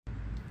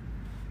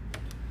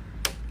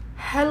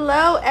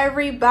Hello,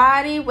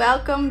 everybody.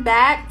 Welcome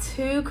back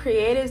to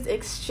Creatives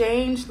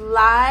Exchange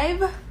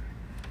Live.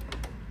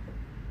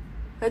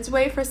 Let's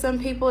wait for some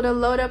people to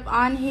load up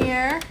on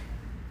here.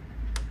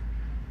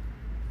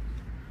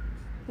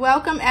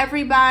 Welcome,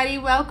 everybody.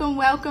 Welcome,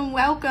 welcome,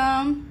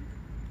 welcome.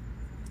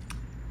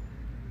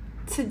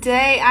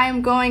 Today, I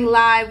am going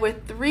live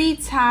with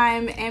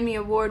three-time Emmy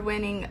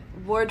Award-winning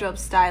wardrobe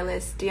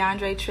stylist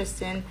DeAndre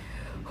Tristan,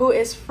 who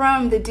is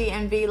from the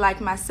DMV like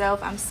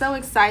myself. I'm so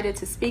excited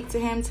to speak to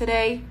him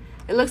today.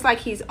 It looks like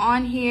he's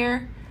on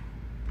here.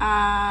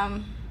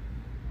 Let's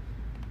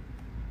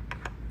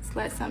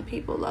let some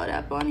people load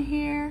up on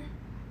here.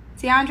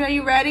 DeAndre,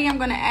 you ready? I'm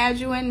going to add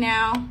you in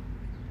now.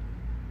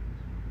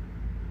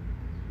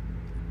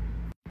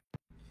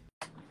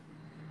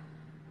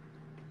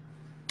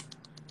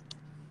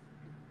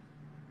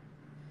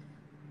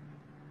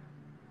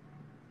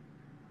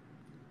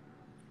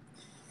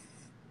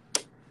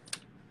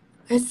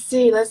 Let's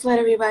see. Let's let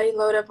everybody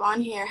load up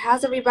on here.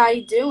 How's everybody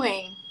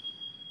doing?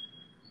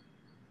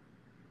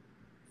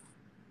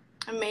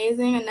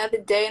 Amazing. Another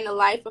day in the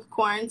life of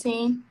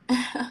quarantine.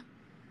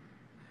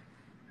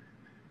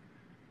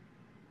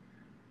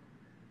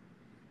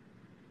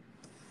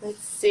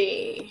 Let's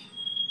see.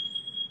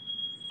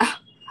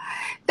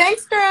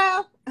 Thanks,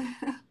 girl.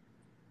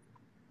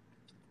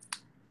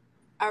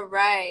 All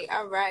right.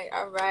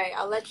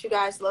 I'll let you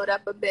guys load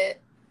up a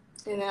bit,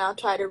 and then I'll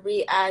try to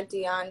re-add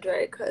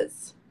DeAndre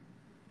because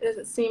it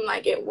doesn't seem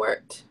like it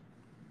worked.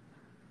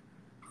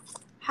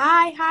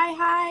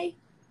 Hi.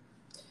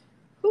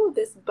 Ooh,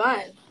 this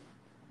bun.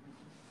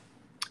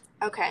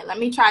 Okay, let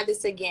me try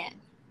this again.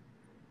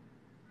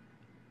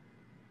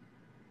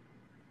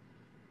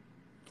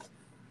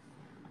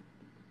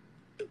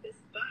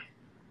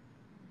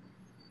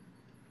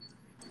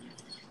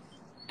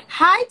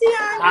 Hi,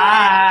 DeAndre.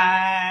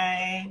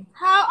 Hi.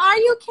 How are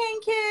you, King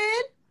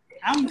Kid?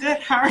 I'm good.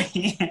 How are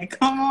you?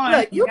 Come on.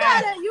 Look, you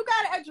gotta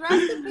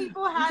address the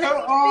people how they need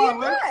to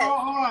be addressed. Go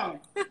on.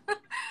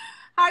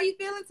 How are you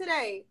feeling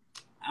today?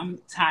 I'm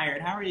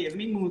tired. How are you? Let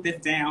me move this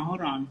down.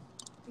 Hold on.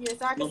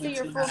 Yes, I can see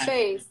your full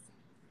face.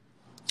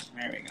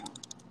 There we go.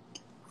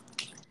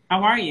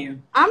 How are you?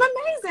 I'm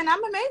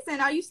amazing.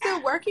 Are you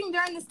still working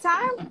during this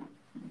time?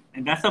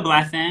 And that's a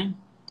blessing.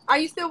 Are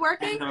you still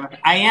working?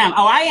 I am.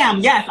 Oh, I am.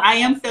 Yes, I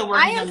am still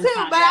working. I am too,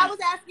 but yes. I was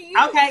asking you.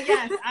 Okay,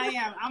 yes, I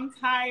am. I'm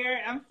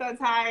tired. I'm so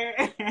tired.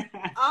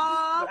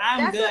 But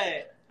I'm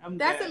good.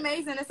 That's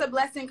amazing. It's a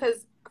blessing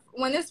because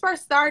when this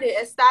first started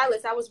as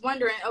stylist, I was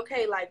wondering,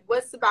 okay, like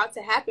what's about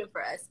to happen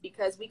for us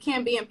because we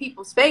can't be in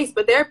people's face,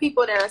 but there are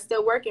people that are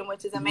still working,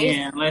 which is amazing.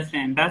 Yeah,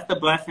 listen, that's the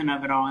blessing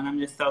of it all, and I'm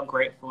just so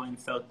grateful and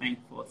so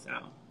thankful. So,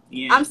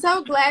 yeah. I'm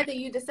so glad that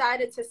you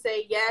decided to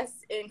say yes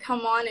and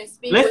come on and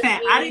speak. Listen,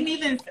 with me. I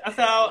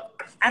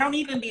don't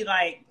even be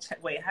like,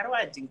 wait, how do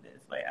I do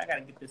this? Wait, I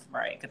gotta get this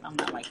right because I'm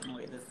not liking the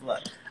way this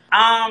looks.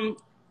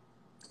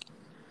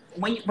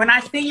 When I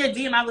seen your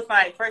DM, I was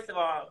like, first of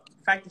all,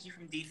 the fact that you're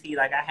from DC,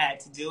 like I had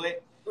to do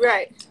it.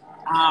 Right.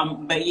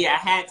 But yeah, I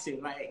had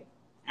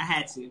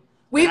to.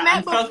 We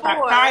met before. So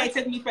sorry it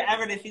took me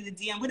forever to see the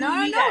DM.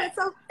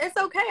 It's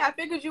okay. I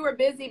figured you were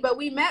busy, but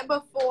we met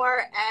before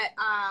at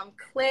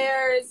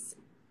Claire's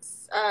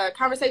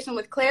conversation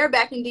with Claire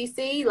back in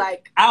DC.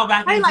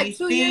 Back in like DC.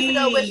 2 years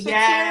ago with Shakira.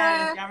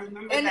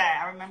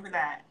 Yeah, I remember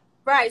that.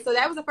 Right. So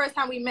that was the first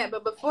time we met.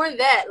 But before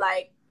that,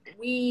 like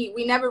we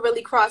never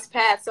really crossed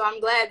paths. So I'm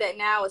glad that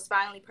now is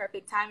finally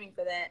perfect timing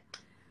for that.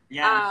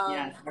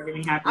 Yes.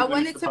 Everything happens. I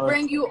wanted to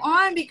bring you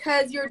on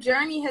because your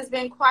journey has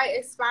been quite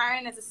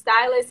inspiring as a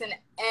stylist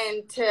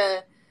and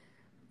to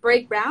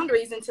break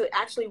boundaries into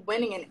actually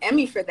winning an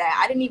Emmy for that.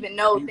 I didn't even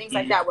know things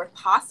like that were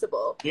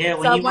possible. Yeah,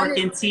 when you work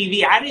in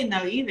TV, I didn't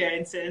know either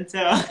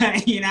until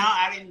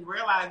I didn't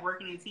realize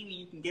working in TV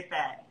you can get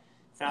that.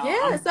 So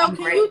yeah,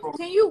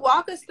 can you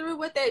walk us through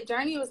what that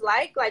journey was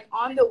like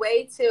on the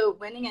way to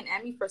winning an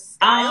Emmy for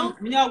style?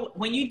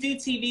 When you do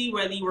TV,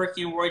 whether you work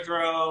in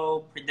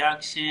wardrobe,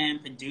 production,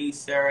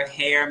 producer,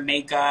 hair,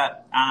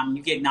 makeup,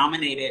 you get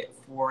nominated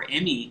for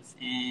Emmys,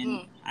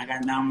 and I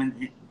got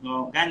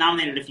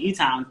nominated a few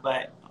times,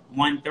 but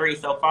won 3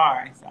 so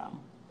far. So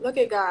look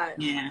at God.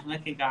 Yeah,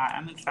 look at God.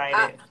 I'm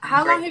excited.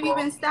 How long have you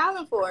been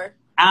styling for?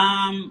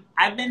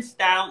 I've been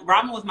styling.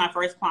 Robin was my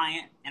first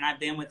client, and I've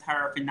been with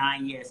her for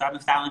 9 years. So I've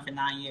been styling for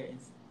 9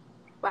 years.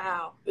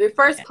 Wow, your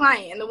first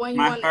client and the one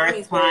you won the Emmys with. My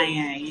first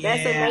client. Yeah,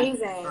 that's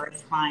amazing.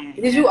 First client.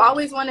 Did you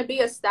always want to be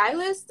a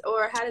stylist,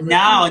 or how did?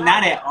 No,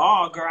 not at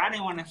all, girl. I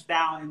didn't want to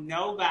style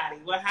nobody.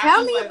 What happened?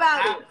 Tell me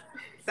about it.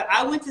 So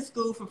I went to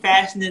school for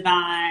fashion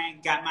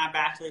design, got my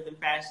bachelor's in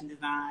fashion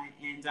design,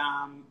 and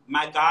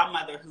my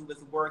godmother, who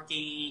was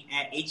working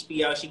at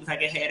HBO, she was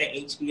like a head at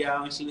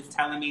HBO, and she was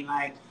telling me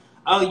like,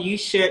 oh, you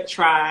should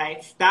try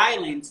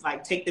styling,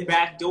 to take the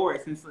back door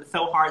since it's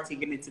so hard to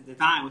get into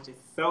design, which is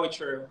so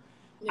true.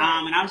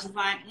 Yeah. And I was just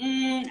like,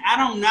 I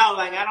don't know.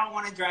 I don't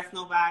want to dress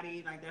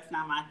nobody. That's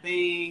not my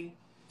thing.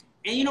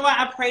 And you know what?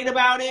 I prayed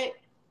about it.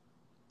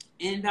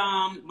 And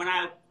when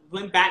I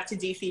went back to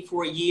DC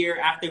for a year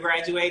after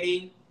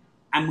graduating,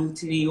 I moved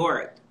to New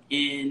York.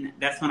 and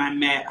that's when I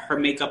met her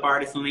makeup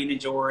artist, Elena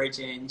George,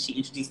 and she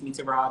introduced me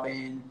to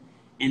Robin.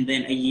 And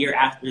then a year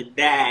after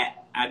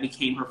that, I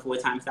became her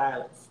full-time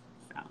stylist.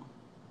 So,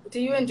 do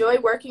you enjoy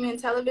working in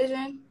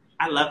television?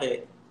 I love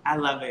it. I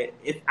love it.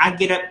 I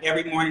get up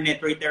every morning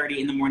at 3:30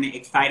 in the morning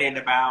excited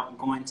about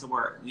going to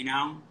work, you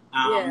know?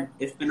 Yeah.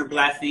 It's been a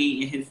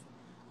blessing. It has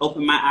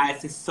opened my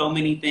eyes to so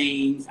many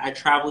things. I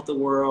traveled the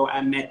world.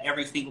 I met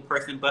every single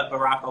person but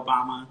Barack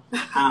Obama.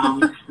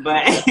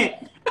 But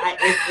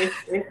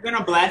it's been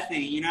a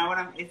blessing, you know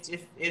what it's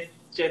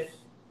just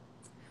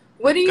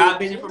what do you God's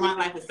vision for my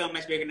life is so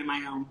much bigger than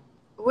my own.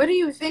 What do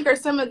you think are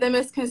some of the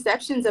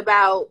misconceptions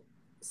about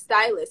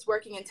stylists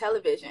working in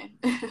television?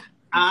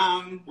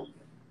 I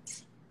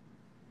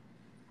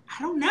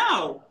don't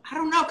know,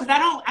 because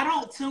I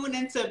don't tune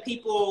into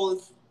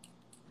people's,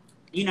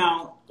 you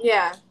know.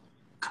 Yeah.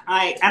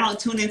 I don't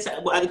tune into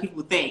what other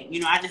people think.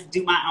 You know, I just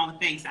do my own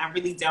thing. So I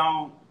really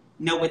don't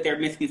know what their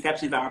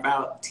misconceptions are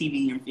about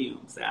TV and film.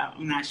 So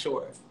I'm not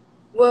sure.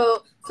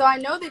 Well, so I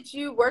know that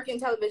you work in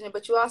television,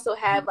 but you also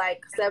have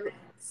like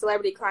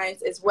celebrity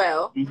clients as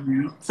well.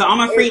 Mm-hmm. So I'm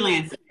a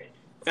freelancer.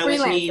 So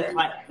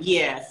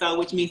freelancer.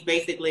 Which means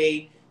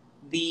basically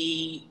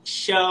the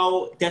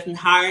show doesn't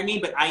hire me,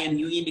 but I am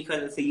union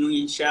because it's a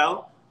union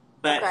show.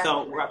 But okay.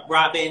 So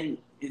Robin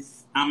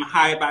I'm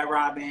hired by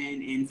Robin,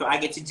 and so I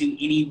get to do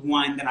any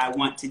one that I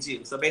want to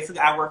do. So basically,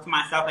 I work for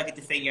myself. I get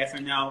to say yes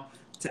or no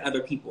to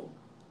other people.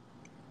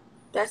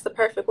 That's the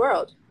perfect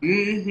world.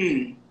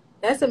 Mm-hmm.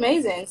 That's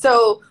amazing.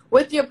 So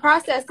with your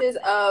processes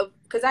of,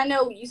 because I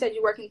know you said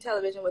you work in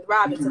television with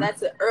Robin, mm-hmm. So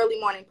that's an early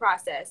morning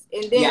process.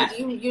 And then do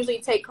you usually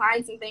take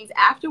clients and things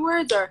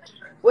afterwards, or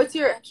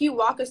can you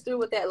walk us through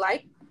what that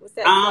like? What's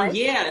that like?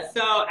 Yeah.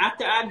 So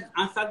after I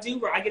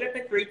get up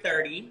at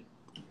 3:30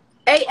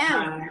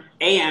 a.m.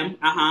 A.m.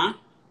 Wow.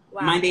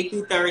 Monday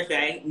through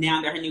Thursday.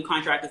 Now that her new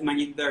contract is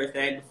Monday through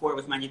Thursday. Before it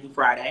was Monday through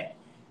Friday.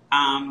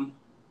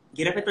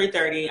 Get up at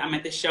 3:30. I'm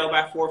at the show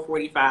by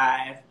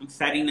 4:45. I'm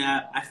setting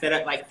up. I set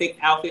up like 6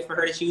 outfits for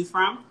her to choose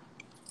from.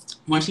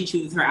 Once she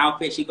chooses her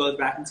outfit, she goes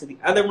back into the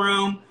other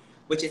room,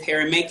 which is hair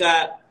and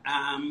makeup.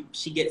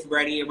 She gets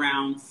ready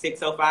around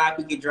 6:05.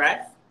 We get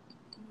dressed.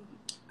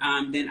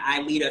 Then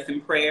I lead us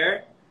in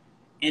prayer,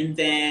 and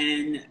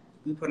then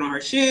we put on her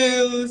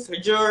shoes, her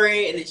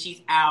jewelry, and then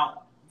she's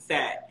out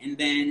set. And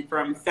then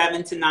from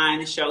 7 to 9,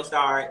 the show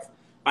starts.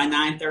 By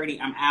 9:30,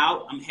 I'm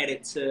out. I'm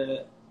headed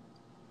to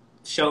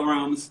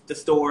showrooms, the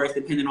stores,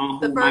 depending on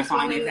who my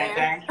client is that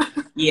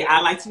day. Yeah,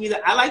 I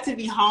like to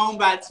be home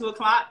by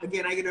 2:00.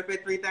 Again, I get up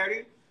at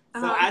 3:30.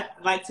 So I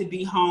like to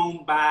be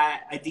home by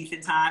a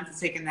decent time to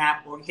take a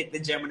nap or hit the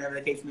gym, whatever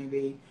the case may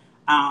be.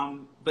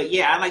 But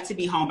yeah, I like to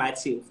be home by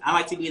 2. I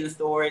like to be in the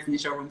stores and the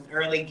showrooms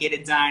early, get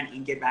it done,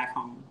 and get back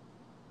home.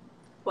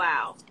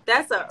 Wow,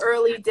 that's an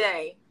early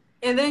day.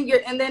 And then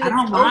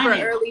it's over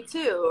early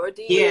too, or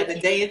do you? Yeah, the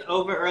day is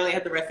over early. I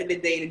have the rest of the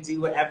day to do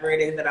whatever it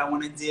is that I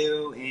want to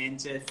do, and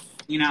just,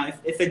 you know,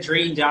 it's a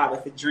dream job.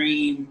 It's a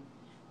dream.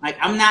 Like,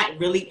 I'm not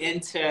really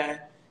into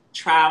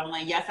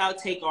traveling. Yes, I'll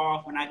take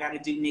off when I got to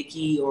do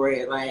Nikki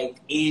or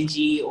like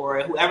Angie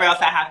or whoever else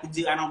I have to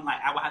do. I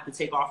will have to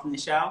take off from the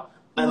show.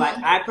 But like,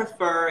 I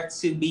prefer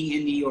to be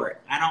in New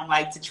York. I don't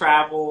like to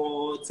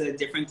travel to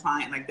different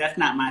clients. Like, that's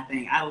not my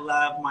thing. I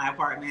love my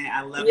apartment.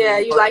 I love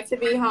you like to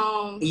be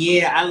home.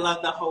 Yeah, I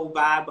love the whole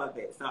vibe of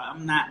it. So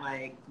I'm not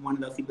like one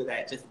of those people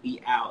that just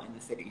be out in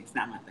the city. It's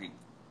not my thing.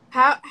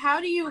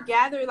 How do you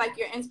gather like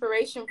your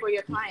inspiration for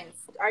your clients?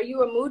 Are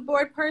you a mood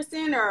board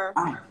person or?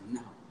 Oh,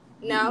 no.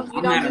 No, you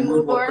I'm don't not do a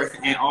mood board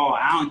person at all.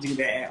 I don't do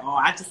that at all.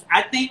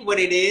 I think what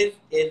it is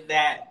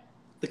that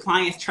the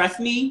clients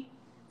trust me.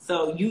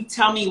 So you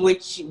tell me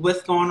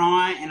what's going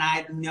on, and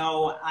I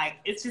know, like,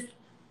 it's just,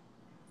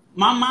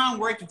 my mind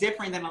works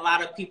different than a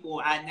lot of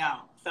people I know.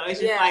 So it's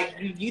just like,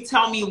 you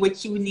tell me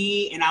what you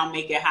need, and I'll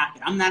make it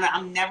happen.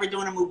 I'm never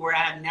doing a mood board. I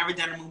have never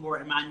done a mood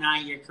board in my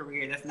 9-year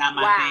career. That's not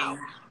my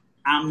thing.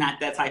 I'm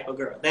not that type of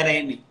girl. That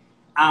ain't me.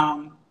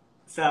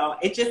 So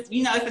it just,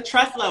 you know, it's a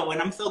trust level,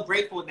 and I'm so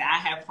grateful that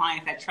I have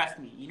clients that trust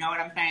me. You know what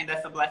I'm saying?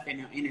 That's a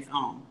blessing in its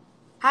own.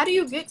 How do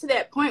you get to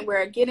that point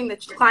where getting the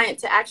client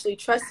to actually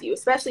trust you,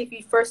 especially if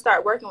you first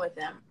start working with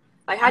them?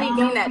 Like, how do you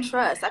gain that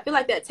trust? I feel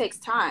like that takes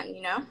time,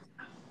 you know?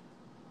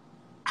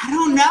 I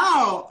don't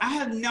know. I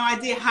have no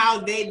idea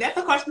how that's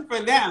a question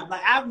for them. Like,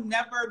 I've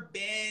never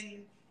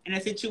been in a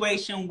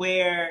situation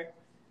where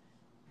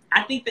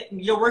I think that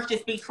your work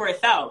just speaks for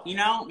itself, you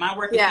know? My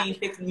work is seeing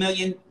 6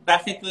 million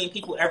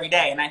people every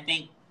day. And I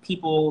think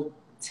people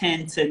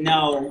tend to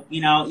know,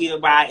 you know, either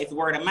by it's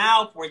word of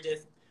mouth or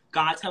just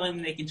God telling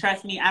them they can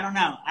trust me. I don't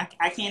know.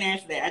 I can't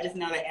answer that. I just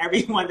know that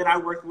everyone that I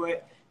work with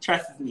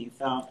trusts me.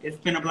 So it's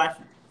been a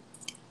blessing.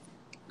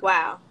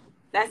 Wow.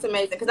 That's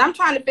amazing. Because I'm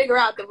trying to figure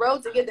out the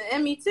road to get the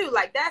Emmy too.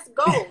 Like, that's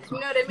gold. You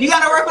know what I mean? You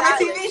got to work on a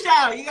TV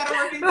show. You got to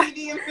work in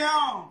TV and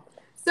film.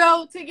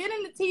 So to get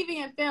into TV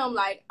and film,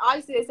 like,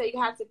 obviously they say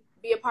you have to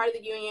be a part of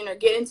the union or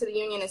get into the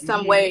union in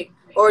some way,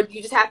 or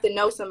you just have to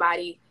know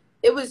somebody.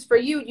 it was for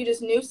you? You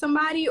just knew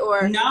somebody,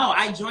 or? No,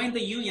 I joined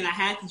the union. I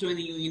had to join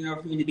the union in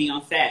order for me to be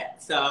on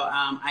set. So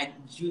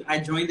I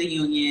joined the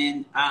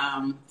union.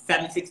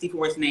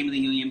 764 is the name of the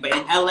union, but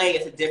in LA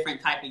it's a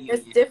different type of union.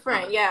 It's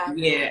different, yeah.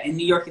 Yeah, in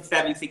New York it's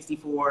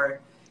 764,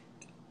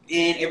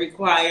 and it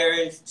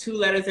requires 2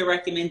 letters of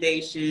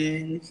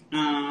recommendation.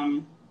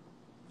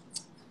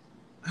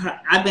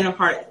 I've been a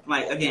part,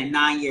 like, again,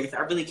 9 years.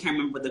 I really can't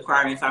remember what the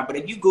requirements are, but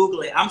if you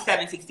Google it, I'm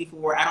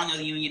 764. I don't know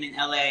the union in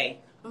LA,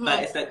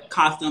 but it's a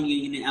costume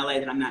union in LA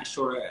that I'm not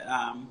sure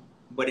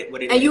what it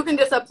is. And you can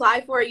just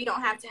apply for it. You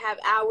don't have to have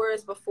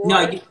hours before.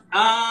 No,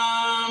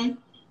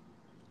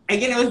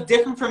 again, it was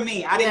different for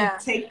me. I didn't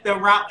take the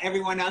route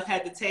everyone else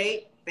had to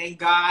take. Thank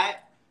God.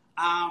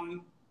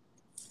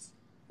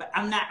 But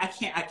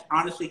I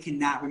honestly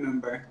cannot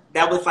remember.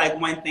 That was like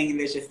one thing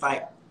that's just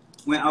like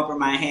went over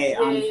my head.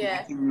 Honestly, I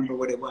can't remember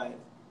what it was.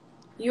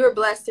 You were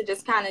blessed to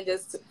just kind of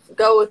just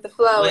go with the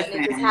flow. Listen,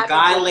 and it just happened.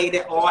 God laid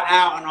it all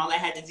out, and all I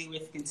had to do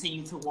was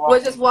continue to walk.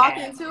 Was just walk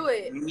into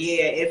it.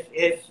 Yeah,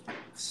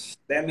 it's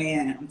that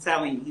man. I'm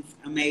telling you, he's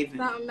amazing.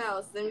 Something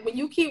else. And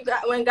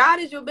when God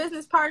is your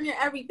business partner,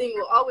 everything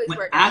will always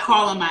work. I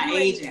call him my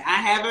agent. I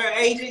have an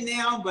agent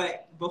now,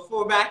 but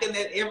before back in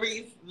that,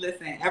 every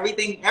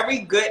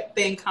good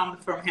thing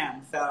comes from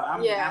him. So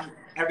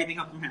everything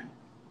comes from him.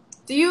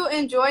 Do you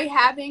enjoy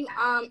having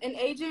an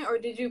agent, or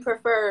did you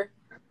prefer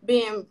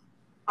being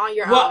on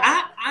your own? Well,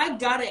 I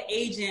got an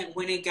agent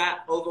when it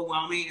got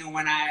overwhelming, and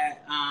when I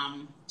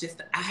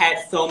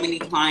had so many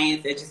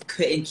clients that just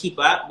couldn't keep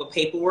up with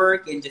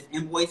paperwork and just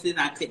invoices.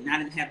 I didn't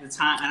have the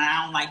time, and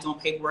I don't like doing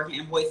paperwork and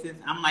invoices.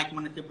 I'm like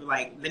one of the people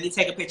like, let me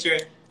take a picture,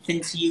 send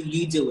it to you,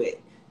 you do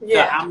it.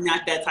 Yeah. So I'm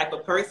not that type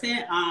of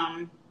person.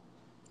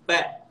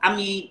 But I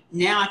mean,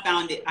 now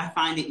I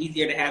find it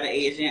easier to have an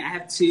agent. I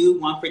have 2,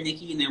 one for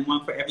Nikki and then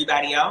one for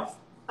everybody else.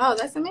 Oh,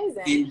 that's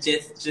amazing.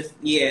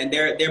 And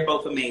they're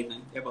both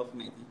amazing. They're both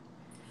amazing.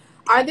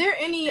 Are there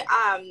any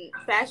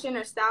fashion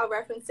or style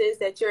references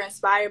that you're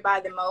inspired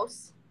by the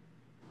most?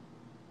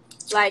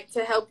 Like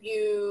to help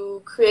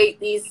you create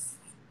these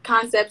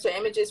concepts or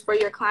images for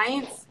your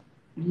clients?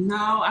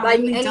 No, I like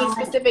really any don't.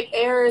 Specific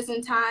eras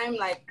in time,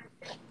 like.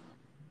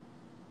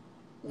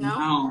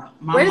 No.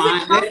 Where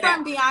does it come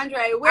from,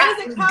 DeAndre? Where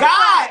does it come from?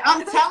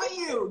 I'm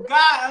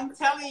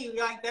telling you,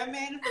 like that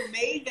man is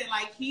amazing.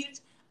 Like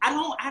I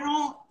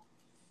don't.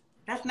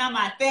 That's not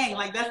my thing.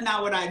 Like that's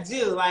not what I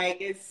do.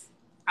 Like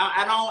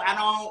I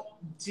don't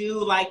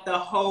do like the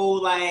whole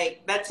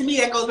like that. To me,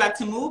 that goes back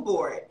to mood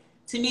board.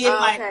 To me,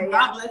 it's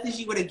God blesses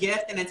you with a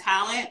gift and a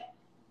talent.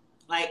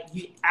 Like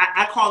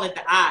I call it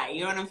the eye.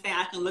 You know what I'm saying?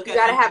 I can look at. You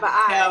gotta have an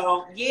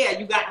eye. Yeah,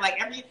 you got like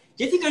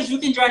just because you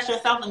can dress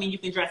yourself, I mean you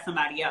can dress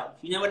somebody else.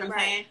 You know what I'm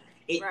saying?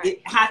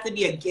 It has to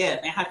be a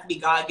gift. It has to be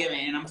God given,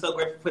 and I'm so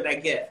grateful for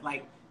that gift.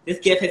 Like this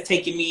gift has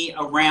taken me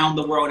around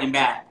the world and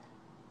back.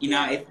 You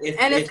know,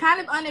 it's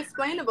kind of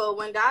unexplainable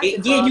when God.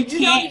 You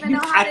can't.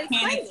 I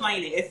can't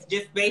explain it. It's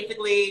just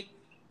basically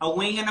a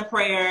wing and a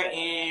prayer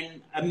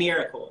and a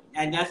miracle,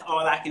 and that's all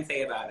I can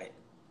say about it.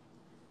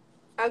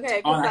 Okay,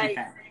 because like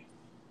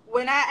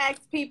when I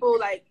asked people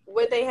like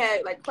what they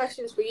had like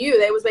questions for you,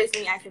 they was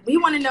basically asking, "We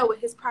want to know what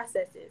his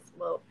process is."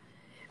 Well,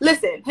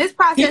 listen, his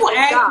process. People is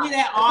ask God, me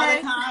that all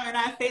the time, and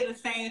I say the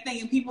same thing,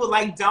 and people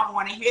like don't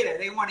want to hear that.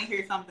 They want to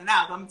hear something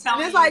else. I'm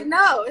telling you, it's like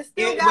no, it's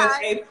still God. Was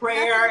a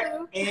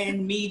prayer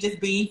and me just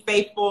being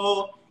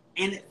faithful,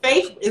 and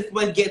faith is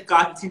what gets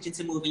God's attention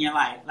to move in your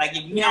life. Like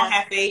if you don't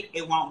have faith,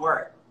 it won't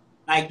work.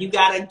 Like you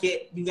gotta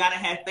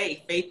have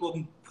faith. Faith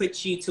will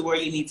put you to where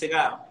you need to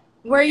go.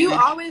 Were you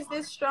always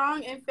this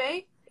strong in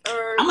faith?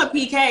 Or? I'm a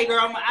PK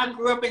girl. I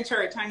grew up in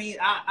church. My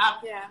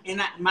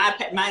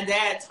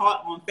dad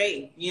taught on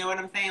faith. You know what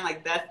I'm saying?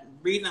 Like that's the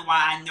reason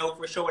why I know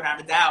for sure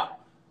without a doubt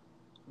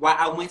why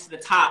I went to the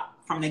top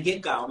from the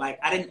get go. Like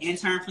I didn't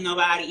intern for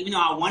nobody, even though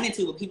I wanted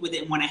to, but people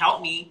didn't want to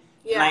help me.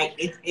 Yeah. Like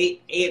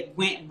it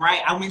went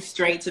right. I went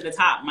straight to the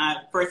top. My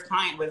first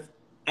client was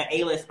an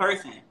A-list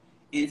person,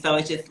 and so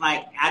it's just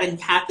like I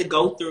didn't have to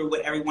go through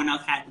what everyone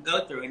else had to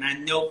go through, and I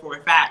know for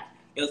a fact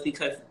it was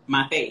because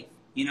my faith.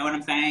 You know what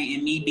I'm saying?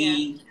 And me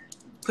being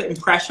putting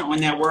pressure on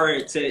that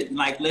word to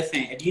like, listen,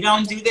 if you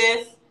don't do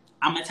this,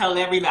 I'm gonna tell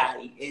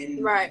everybody. And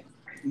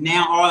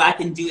now all I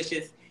can do is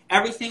just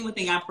every single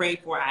thing I prayed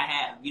for, I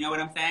have. You know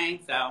what I'm saying?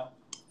 So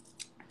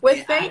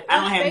with faith, I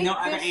don't have no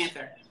other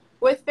answer.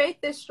 With faith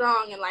this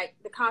strong and like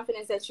the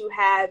confidence that you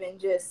have and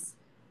just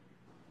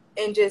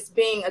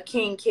being a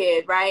king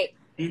kid, right?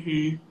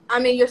 Mm-hmm. I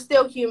mean, you're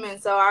still human.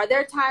 So are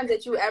there times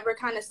that you ever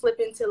kind of slip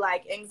into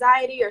like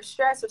anxiety or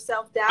stress or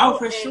self-doubt? Oh,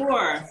 for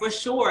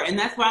sure. And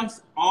that's why I'm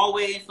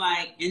always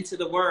like into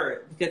the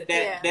word, because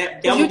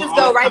that you just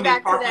go right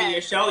back to that. On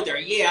your shoulder.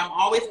 Yeah, I'm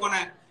always going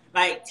to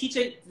like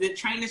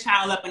train the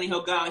child up and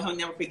he'll go and he'll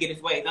never forget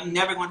his ways. I'm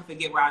never going to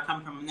forget where I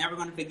come from. I'm never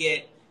going to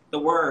forget the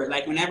word.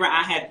 Like whenever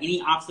I have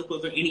any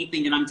obstacles or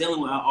anything that I'm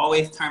dealing with, I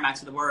always turn back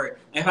to the word.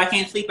 If I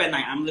can't sleep at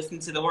night, I'm listening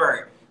to the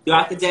word.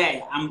 Throughout the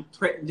day, I'm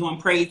doing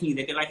praise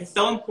music. Like it's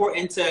so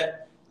important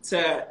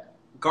to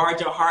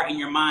guard your heart and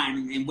your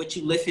mind and what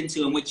you listen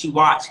to and what you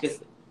watch, because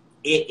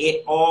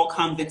it all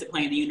comes into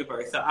play in the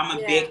universe. So I'm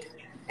a big,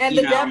 and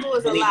the devil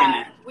is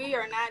alive. We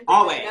are not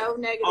doing no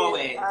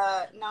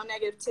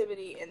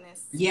negativity in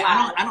this. Yeah,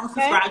 I don't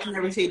subscribe to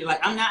negativity. Like,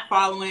 I'm not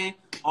following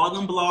all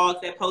them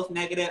blogs that post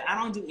negative. I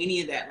don't do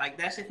any of that. Like,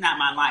 that's just not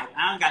my life.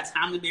 I don't got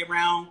time to be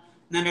around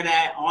none of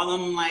that. All of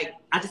them, like,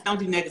 I just don't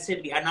do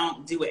negativity. I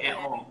don't do it at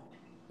all.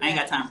 I ain't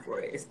got time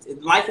for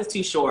it. Life is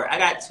too short. I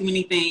got too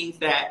many things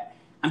that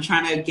I'm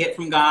trying to get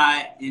from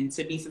God, and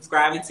to be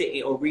subscribing to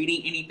it or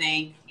reading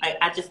anything. Like,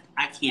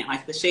 I can't.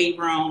 Like, the Shade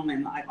Room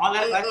and like all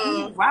that. Like,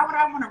 why would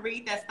I want to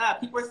read that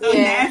stuff? People are so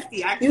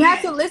nasty. You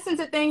have to listen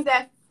to things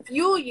that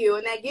fuel you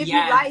and that give you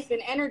life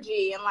and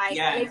energy and like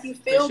make you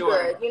feel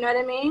good. You know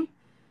what I mean?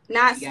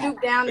 Not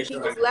stoop down to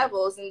people's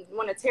levels and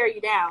want to tear you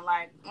down.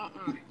 Like,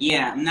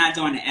 yeah, I'm not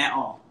doing it at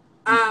all.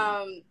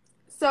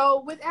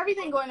 So with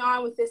everything going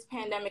on with this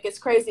pandemic, it's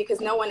crazy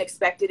because no one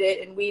expected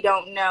it and we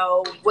don't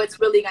know what's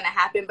really going to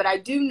happen. But I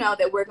do know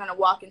that we're going to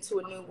walk into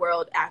a new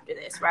world after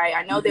this, right?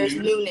 I know there's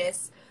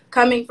newness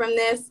coming from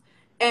this,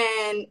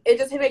 and it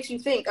just makes you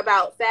think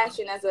about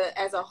fashion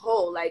as a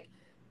whole. Like,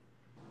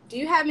 do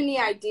you have any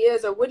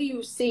ideas, or what do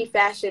you see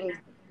fashion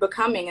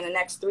becoming in the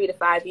next 3 to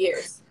 5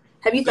 years?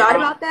 Have you thought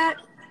about that?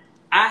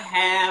 I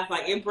have.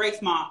 Like, it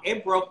broke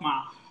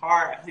my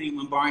heart, honey,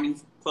 when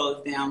Barney's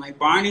closed down. Like,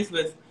 Barney's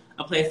was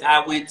a place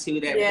I went to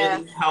that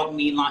really helped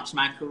me launch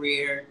my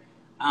career.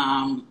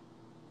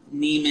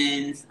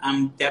 Neiman's,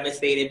 I'm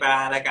devastated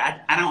by. Like,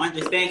 I don't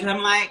understand, because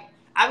I'm like,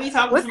 I be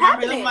talking to my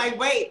friends, I'm like,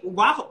 wait,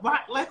 why,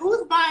 like,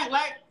 who's buying?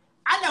 Like,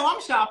 I know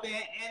I'm shopping,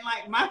 and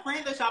like, my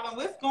friends are shopping.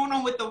 What's going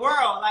on with the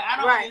world? Like, I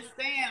don't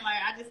understand.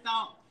 Like, I just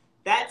don't.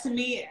 That, to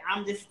me,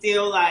 I'm just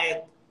still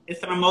like,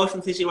 it's an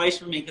emotional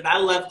situation for me, because I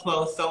love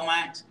clothes so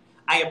much.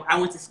 I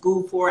went to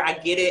school for it. I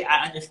get it.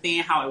 I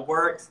understand how it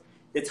works.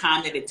 The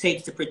time that it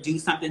takes to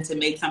produce something, to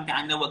make something.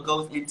 I know what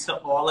goes into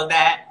all of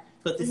that.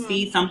 So to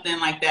see something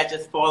like that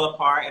just fall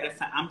apart,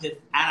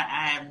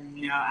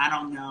 I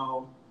don't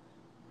know.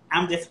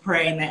 I'm just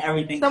praying that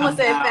everything Someone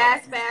comes out. Someone said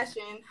fast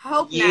fashion.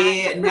 Hope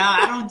not. No,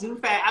 I don't do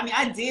fast. I mean,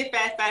 I did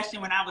fast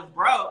fashion when I was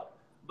broke,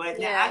 but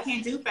now I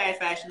can't do fast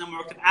fashion no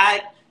more, because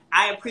I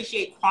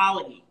appreciate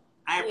quality.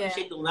 I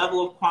appreciate the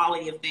level of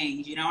quality of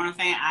things. You know what I'm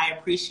saying? I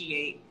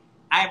appreciate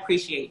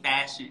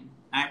fashion.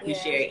 I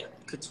appreciate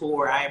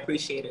couture. I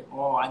appreciate it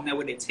all. I know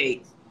what it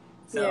takes.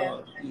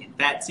 So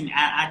that, to me,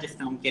 I just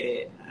don't get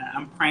it.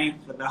 I'm praying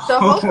for the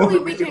whole hopefully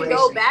we can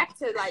go back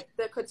to like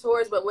the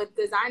coutures, but with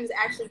designers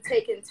actually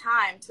taking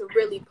time to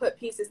really put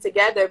pieces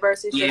together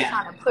versus just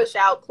trying to push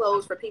out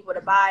clothes for people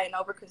to buy and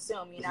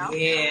overconsume, you know?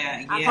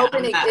 I'm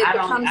hoping it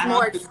becomes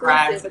more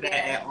exclusive again.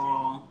 That at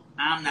all.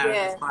 I'm not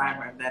a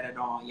subscriber of that at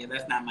all. Yeah,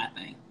 that's not my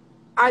thing.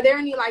 Are there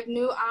any like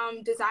new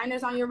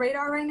designers on your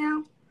radar right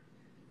now?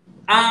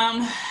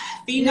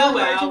 Fee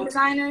Noel.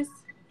 Designers?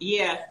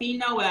 Yeah, Fee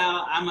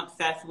Noel, I'm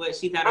obsessed with.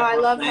 She's out of Brooklyn. I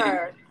love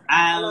her.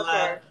 I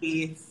love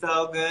Fee.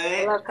 So good.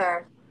 I love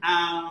her.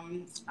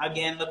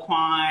 Again,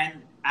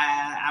 Laquan.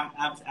 I'm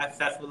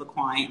obsessed with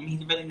Laquan. I mean,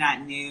 he's really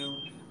not new.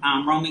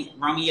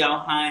 Romeo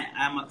Hunt,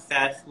 I'm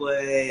obsessed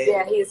with.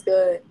 Yeah, he's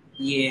good.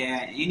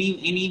 Yeah,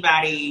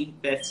 anybody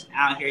that's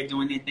out here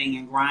doing their thing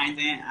and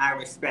grinding, I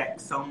respect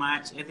so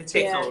much. It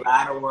takes a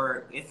lot of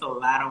work. It's a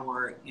lot of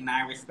work, and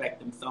I respect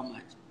them so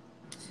much.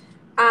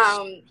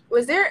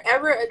 Was there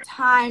ever a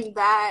time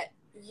that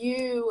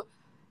you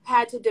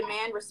had to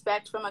demand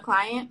respect from a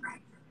client?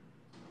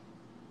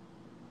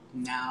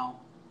 No.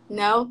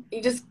 No?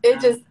 It just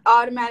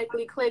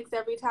automatically clicks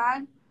every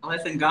time?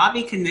 Listen, God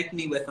be connecting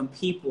me with some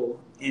people,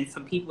 and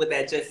some people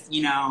that just,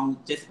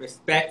 just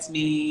respect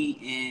me,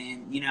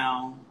 and,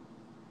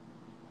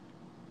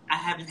 I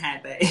haven't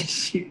had that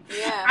issue.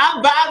 Yeah.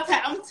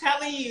 I'm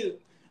telling you,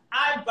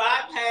 I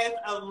bypass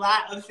a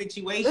lot of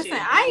situations. Listen,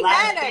 I ain't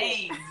mad at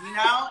things,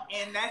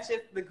 and that's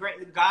just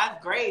God's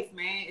grace,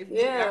 man. It's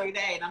new every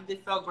day, and I'm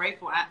just so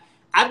grateful.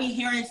 I be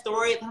hearing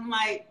stories. I'm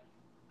like,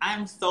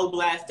 I'm so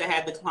blessed to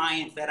have the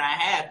clients that I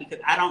have, because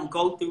I don't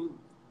go through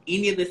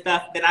any of the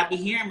stuff that I be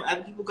hearing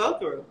other people go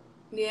through.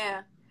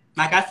 Yeah.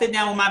 Like, I sit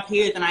down with my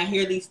peers and I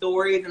hear these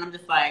stories, and I'm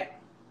just like,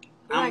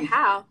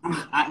 how?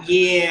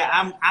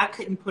 I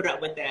couldn't put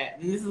up with that.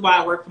 And this is why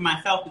I work for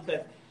myself, because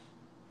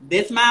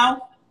this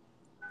mouth,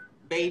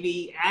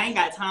 baby, I ain't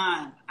got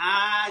time.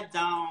 I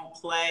don't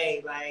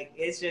play. Like,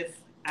 it's just,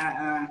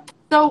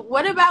 So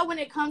what about when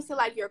it comes to,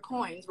 like, your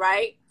coins,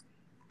 right?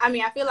 I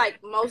mean, I feel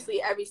like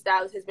mostly every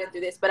stylist has been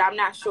through this, but I'm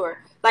not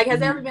sure. Like, has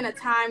there ever been a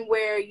time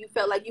where you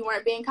felt like you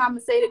weren't being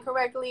compensated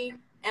correctly?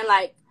 And,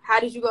 like, how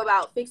did you go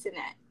about fixing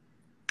that?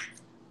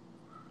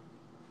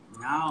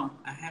 No,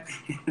 I haven't.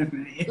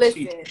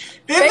 Listen,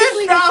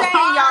 basically the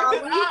same, y'all.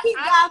 When you keep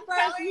God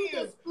first, you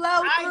just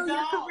flow through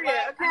your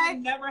career, okay? I've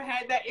never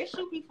had that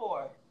issue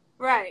before.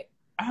 Right.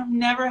 I've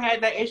never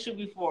had that issue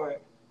before.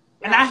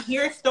 And I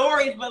hear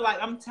stories, but,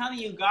 like, I'm telling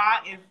you,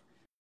 God is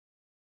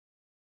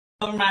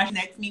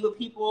connects me with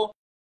people,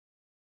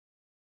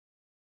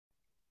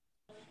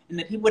 and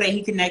the people that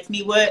he connects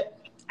me with,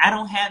 I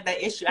don't have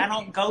that issue. I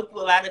don't go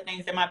through a lot of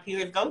things that my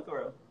peers go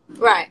through.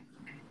 Right.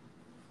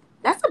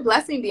 That's a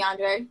blessing,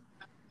 DeAndre.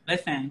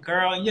 Listen,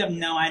 girl, you have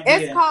no It's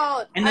idea.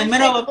 called In the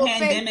middle of a unshakable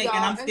faith, pandemic, and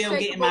y'all. I'm still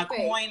getting Unshakable my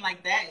faith. coin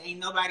like that. Ain't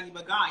nobody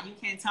but God. You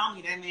can't tell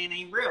me that man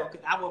ain't real,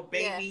 because I will,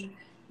 Yeah. baby.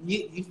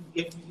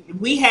 If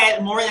we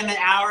had more than an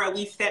hour,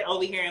 we sat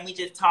over here and we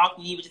just talked,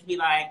 and you would just be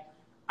like,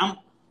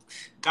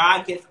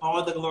 God gets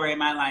all the glory in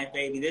my life,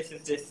 baby. This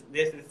is just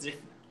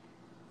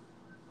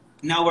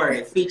no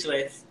words,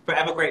 speechless,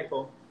 forever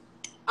grateful.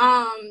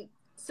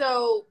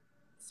 So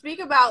speak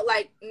about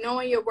like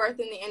knowing your worth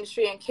in the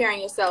industry and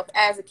carrying yourself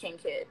as a king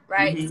kid,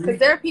 right? Because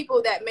there are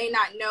people that may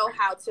not know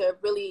how to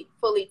really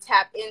fully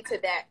tap into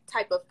that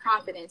type of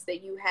confidence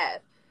that you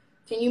have.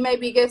 Can you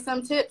maybe give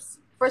some tips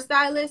for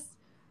stylists,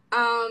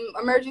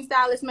 emerging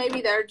stylists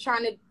maybe that are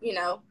trying to,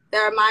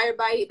 that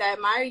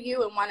admire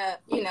you and want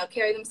to,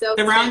 carry themselves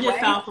the Surround same way?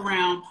 yourself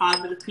around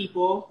positive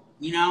people,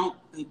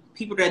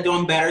 people that are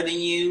doing better than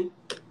you.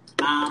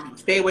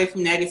 Stay away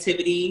from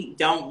negativity.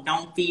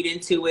 Don't feed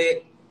into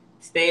it.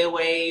 Stay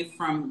away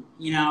from,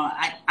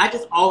 I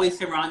just always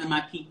surrounded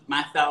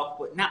myself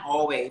with, not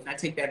always, I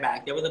take that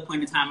back. There was a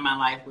point in time in my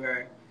life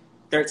where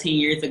 13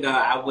 years ago,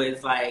 I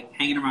was like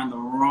hanging around the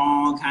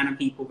wrong kind of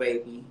people,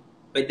 baby.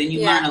 But then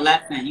you learn a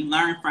lesson. You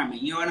learn from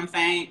it. You know what I'm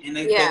saying? And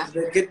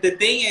the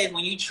thing is,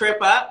 when you trip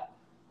up,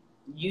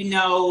 you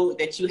know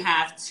that you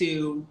have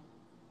to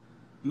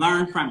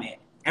learn from it.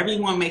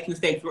 Everyone makes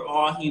mistakes. We're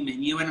all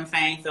human. You know what I'm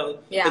saying? So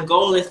the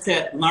goal is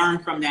to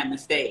learn from that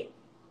mistake.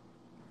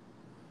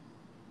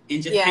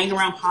 And just hang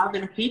around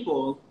positive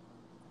people.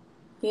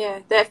 Yeah,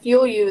 that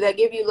fuel you, that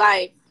give you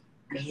life.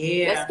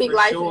 Yeah, that speak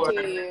life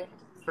into you.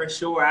 For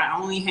sure. I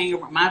only hang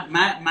around,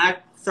 my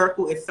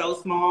circle is so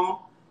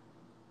small,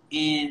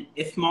 and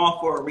it's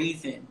small for a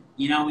reason.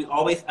 We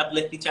always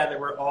uplift each other.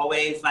 We're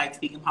always like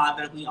speaking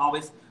positive. We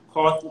always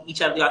call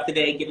each other out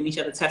today, giving each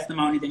other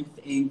testimonies,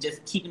 and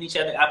just keeping each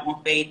other up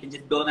on faith, and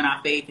just building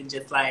our faith, and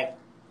just like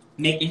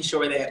making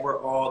sure that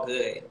we're all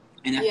good.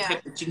 And that's the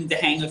type that you need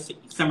to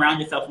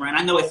surround yourself around.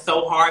 I know it's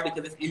so hard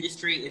because this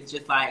industry is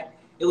just like,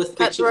 it will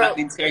spit you up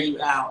and tear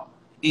you out.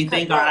 And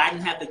thank God I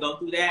didn't have to go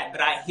through that, but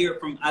I hear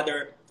from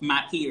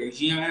my peers.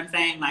 You know what I'm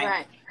saying?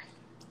 Like,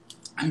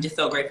 I'm just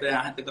so grateful that I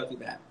don't have to go through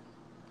that.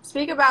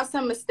 Speak about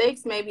some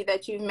mistakes maybe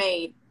that you've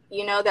made,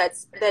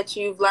 that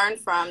you've learned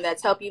from,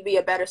 that's helped you be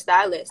a better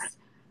stylist.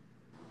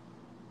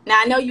 Now,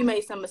 I know you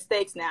made some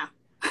mistakes now.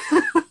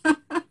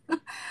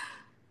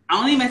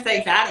 Only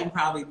mistakes I didn't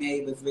probably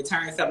made was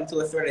returning something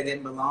to a store that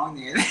didn't belong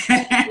there.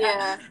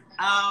 Yeah.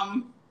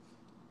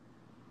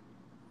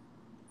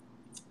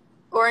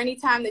 Or any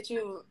time that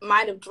you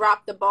might have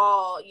dropped the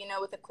ball,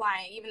 with a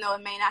client, even though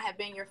it may not have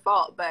been your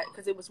fault, but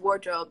because it was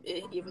wardrobe,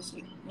 it was,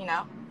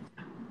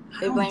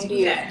 they blamed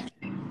you.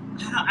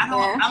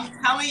 I'm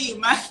telling you,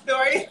 my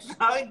story is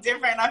so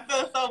different. I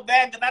feel so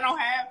bad because I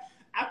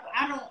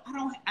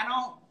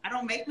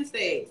don't make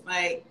mistakes.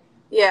 Like,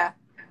 yeah.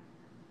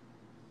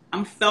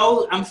 I'm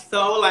so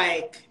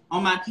like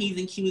on my P's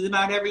and Q's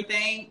about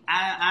everything.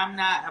 I'm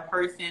not a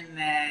person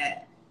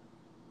that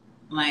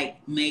like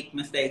make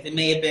mistakes. It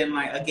may have been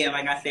like, again,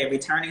 like I said,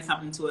 returning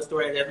something to a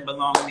store that doesn't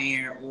belong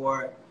there,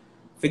 or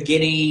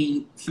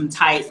forgetting some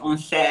tights on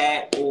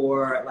set,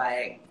 or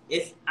like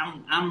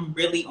I'm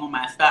really on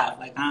my stuff.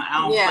 Like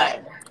I don't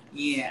play.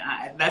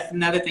 Yeah, that's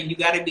another thing. You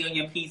got to be on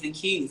your P's and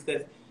Q's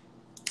because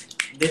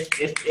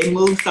it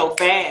moves so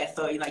fast.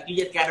 So like you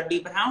just got to be.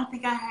 But I don't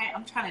think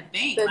I'm trying to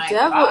think.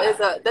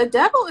 The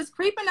devil is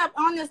creeping up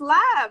on this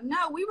live.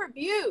 No, we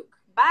rebuke.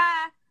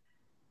 Bye.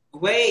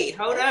 Wait,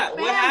 hold up.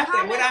 What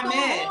happened? What I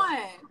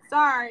missed?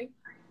 Sorry.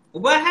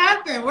 What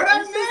happened? What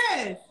I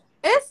missed?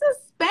 It's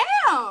a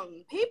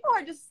spam. People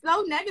are just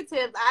so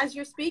negative as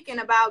you're speaking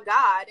about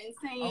God and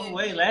saying. Oh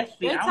wait, let's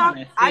see.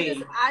 I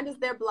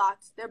just they're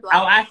blocked. They're blocked.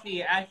 Oh, I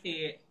see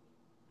it.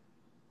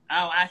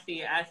 Oh, I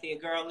see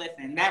it. Girl,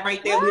 listen, that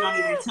right there, we don't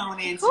even tune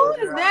into. Who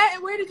is that,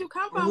 and where did you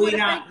come from? We're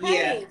not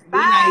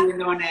even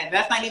doing that.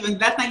 That's not even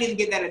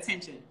get that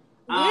attention.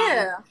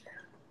 Yeah,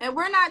 and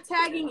we're not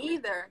tagging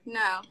either.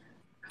 No.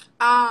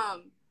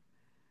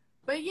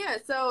 But yeah,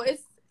 so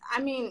it's. I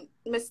mean,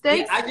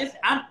 mistakes.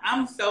 Yeah,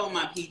 I'm so on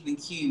my P's and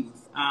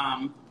Q's.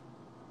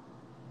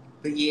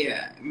 But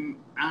yeah,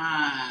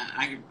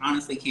 I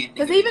honestly can't think.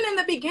 Because even in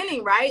the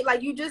beginning, right?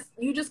 Like you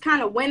just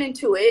kind of went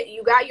into it.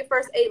 You got your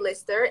first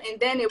A-lister, and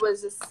then it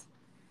was just.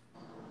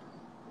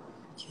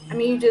 Yeah. I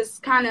mean, you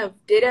just kind of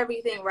did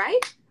everything right.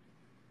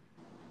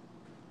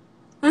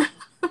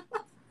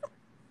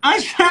 I'm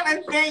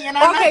trying to think.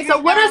 Okay, so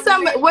what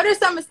are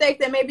some mistakes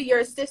that maybe your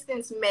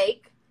assistants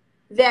make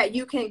that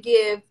you can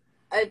give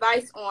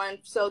advice on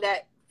so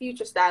that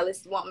future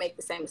stylists won't make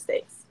the same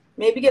mistakes?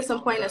 Maybe give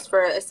some pointers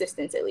for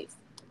assistants at least.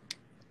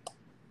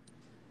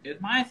 Is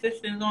my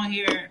assistant on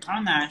here?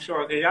 I'm not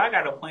sure because y'all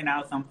got to point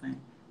out something.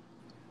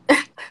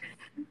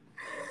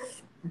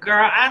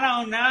 Girl, I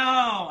don't know.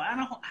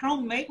 I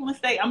don't make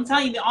mistakes. I'm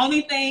telling you, the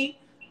only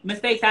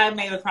mistakes I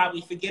made was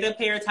probably forget a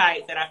pair of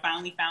tights that I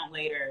finally found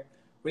later.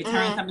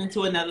 Return something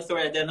to another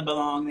store that doesn't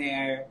belong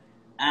there.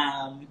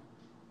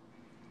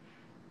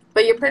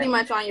 But you're pretty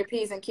much on your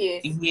P's and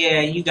Q's.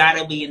 Yeah, you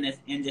gotta be in this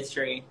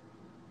industry.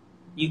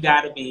 You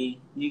gotta be.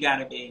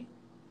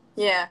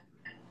 Yeah.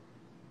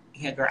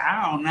 Yeah, girl,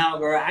 I don't know,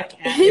 girl. I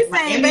can't. He's If my,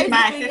 saying any of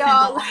my basically, assistants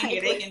y'all, are on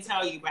here, like, they can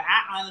tell you, but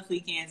I honestly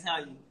can't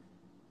tell you.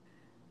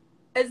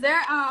 is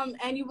there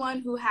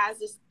anyone who has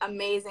this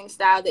amazing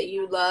style that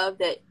you love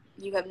that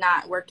you have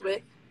not worked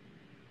with,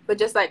 but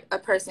just like a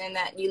person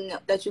that you know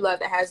that you love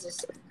that has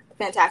this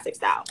fantastic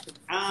style?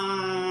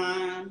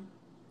 I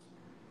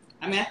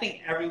mean, I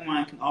think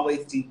everyone can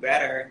always do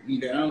better, you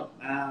know.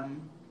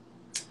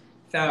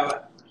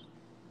 So,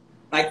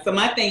 like, so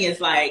my thing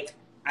is like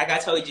I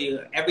told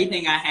you,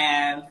 everything I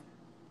have,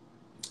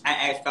 I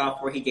asked God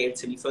for. He gave it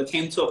to me. So it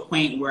came to a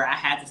point where I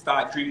had to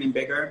start dreaming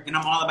bigger, and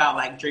I'm all about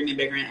like dreaming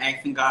bigger and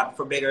asking God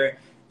for bigger.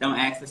 Don't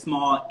ask for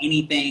small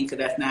anything, because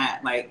that's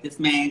not like this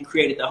man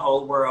created the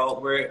whole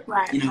world. We're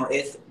Right. you know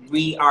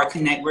we are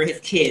connect. We're his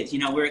kids. You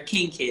know, we're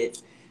king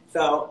kids.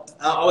 So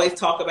I always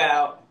talk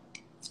about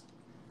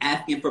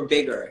asking for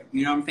bigger.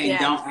 You know what I'm saying? Yeah.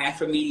 Don't ask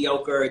for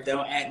mediocre.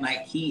 Don't act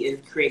like he is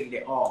created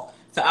it all.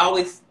 So I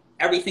always,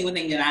 every single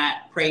thing that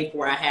I pray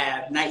for, I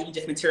have, not even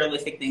just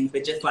materialistic things,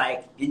 but just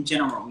like in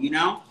general, you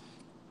know?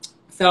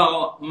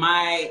 So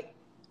I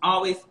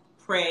always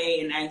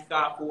pray and ask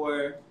God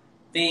for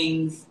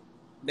things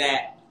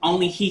that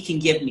only he can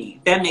give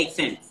me. That makes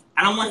sense.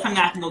 I don't want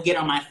something I can go get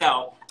on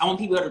myself. I want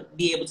people to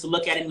be able to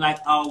look at it and be like,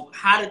 oh,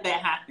 how did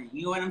that happen?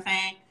 You know what I'm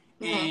saying?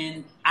 Mm-hmm.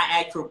 And I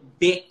ask for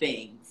big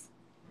things.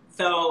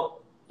 So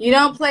you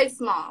don't play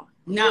small.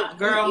 No,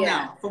 girl,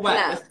 no. For what?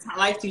 No.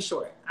 Life's too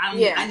short.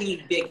 I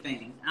need big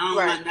things. I don't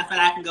want nothing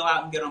I can go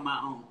out and get on my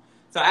own.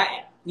 So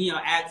I,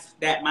 ask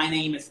that my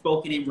name is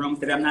spoken in rooms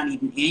that I'm not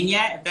even in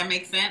yet, if that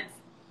makes sense.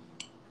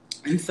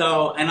 And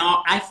so,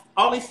 I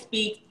always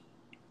speak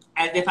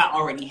as if I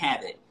already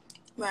have it.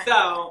 Right.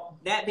 So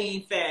that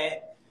being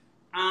said,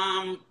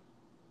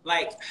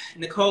 like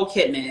Nicole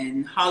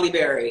Kidman, Halle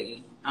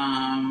Berry,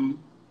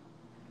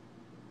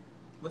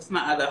 what's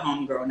my other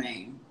homegirl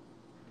name?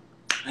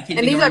 And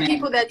these are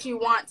people that you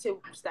want to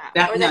style,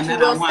 or that you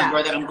will style.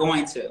 Or that I'm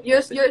going to.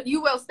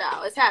 You will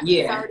style. It's happening.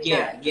 It's already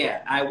done.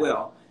 Yeah, I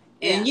will.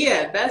 And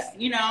that's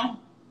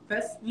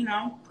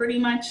pretty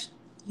much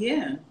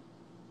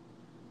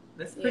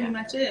That's pretty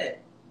much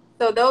it.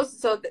 So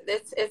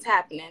it's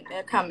happening.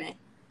 They're coming.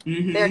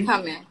 Mm-hmm. They're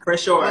coming for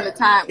sure. When the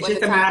time, it's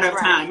just a matter of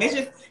time. It's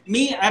just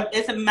me.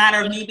 It's a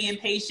matter of me being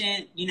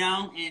patient,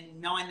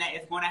 and knowing that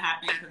it's going to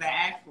happen because I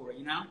asked for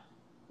it.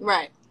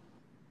 Right.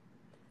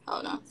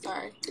 Hold on.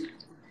 Sorry.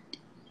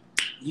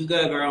 You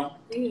good, girl.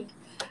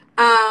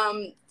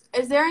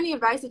 Is there any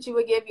advice that you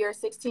would give your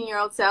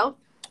 16-year-old self?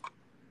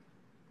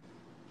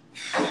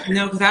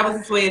 No, because I was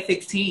this way at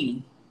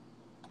 16.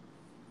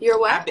 You're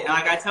what?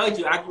 Like I told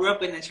you, I grew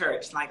up in the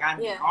church. Like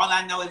all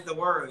I know is the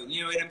word.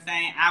 You know what I'm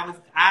saying?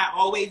 I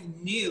always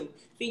knew.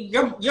 See,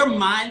 your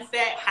mindset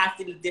has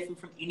to be different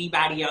from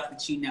anybody else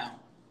that you know.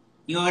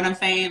 You know what I'm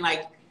saying?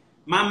 Like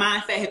my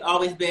mindset has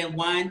always been: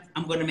 1,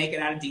 I'm going to make it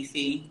out of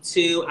DC.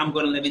 2, I'm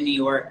going to live in New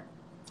York.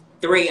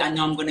 3, I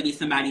know I'm going to be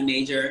somebody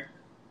major.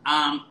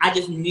 I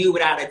just knew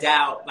without a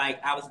doubt,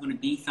 like I was going to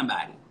be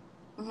somebody.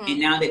 Mm-hmm. And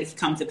now that it's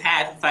come to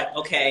pass, it's like,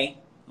 okay,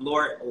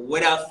 Lord,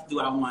 what else do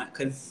I want?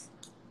 Because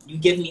you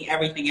give me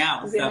everything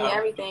else. You give me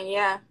everything,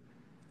 yeah.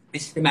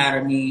 It's just a matter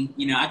of me.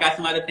 I got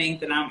some other things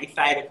that I'm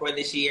excited for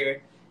this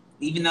year.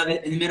 Even though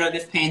in the middle of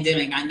this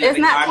pandemic, I know it's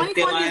that God is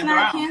still on his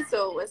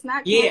throne. It's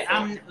not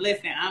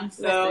canceled. Yeah, I'm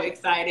so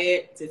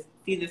excited to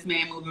see this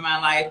man move in my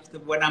life, to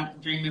what I'm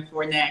dreaming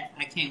for next.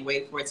 I can't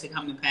wait for it to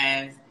come to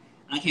pass.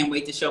 I can't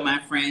wait to show my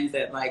friends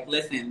that, like,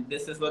 listen,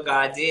 this is what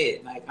God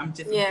did. Like, I'm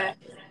just excited.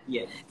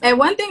 Yeah. And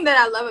one thing that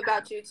I love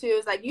about you too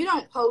is like you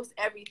don't post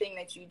everything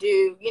that you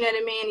do. You know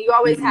what I mean? You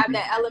always have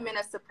that element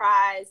of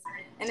surprise,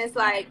 and it's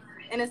like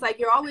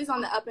you're always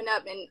on the up and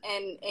up,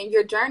 and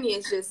your journey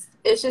is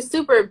just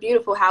super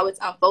beautiful how it's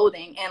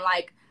unfolding. And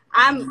like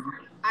I'm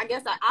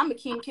a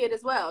king kid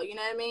as well. You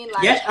know what I mean?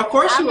 Like, yes, of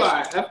course you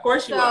are. Of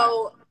course you are.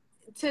 So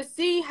to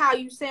see how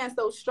you stand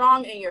so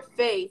strong in your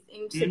faith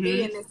and to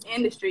be in this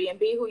industry and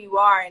be who you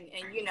are and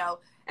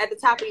at the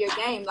top of your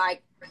game,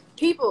 like.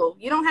 People,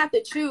 you don't have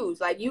to choose.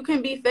 Like, you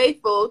can be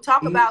faithful,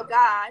 talk about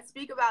God,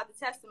 speak about the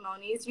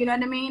testimonies, you know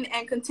what I mean,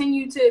 and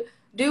continue to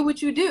do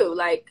what you do.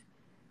 Like,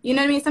 you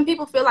know what I mean? Some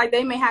people feel like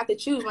they may have to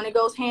choose when it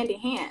goes hand in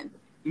hand.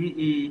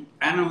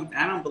 I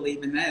don't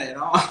believe in that at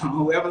all.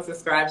 Whoever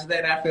subscribes to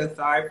that, I feel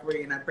sorry for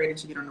you, and I pray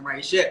that you get on the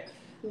right ship.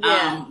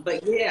 Yeah.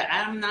 But yeah,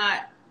 I'm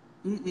not.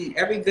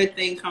 Every good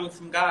thing comes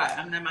from God.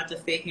 I'm not about to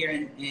sit here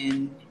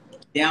and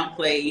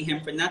downplay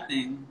Him for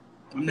nothing.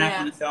 I'm not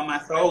going to sell my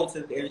soul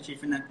to the industry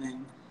for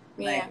nothing.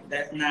 Like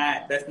that's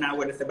not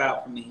what it's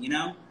about for me,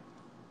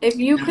 If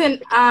you can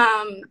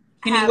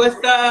Kenny,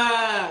 what's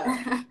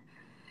up?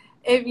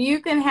 If you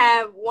can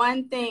have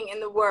one thing in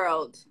the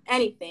world,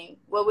 anything,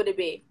 what would it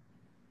be?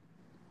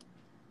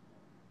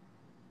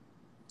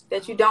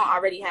 That you don't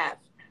already have?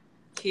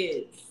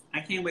 Kids.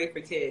 I can't wait for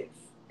kids.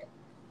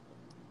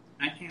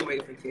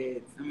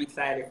 I'm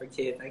excited for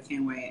kids. I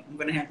can't wait. I'm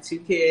going to have 2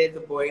 kids, a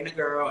boy and a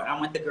girl. I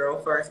want the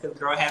girl first because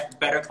girl has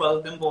better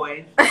clothes than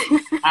boys. But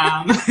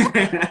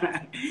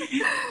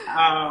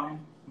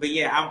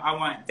yeah,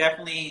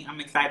 I'm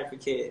excited for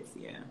kids.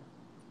 Yeah.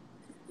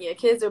 Yeah,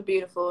 kids are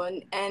beautiful.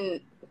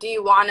 And do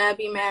you want to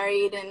be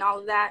married and all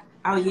of that?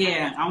 Oh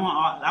yeah,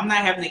 I'm not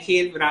having the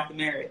kids without the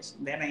marriage.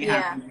 That ain't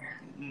Yeah. happening.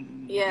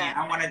 Mm-mm. Yeah. Yeah,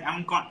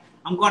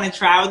 I'm going to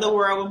travel the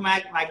world with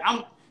my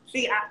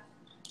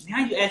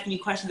now you ask me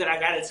questions that I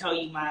got to tell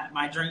you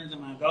my dreams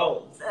and my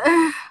goals.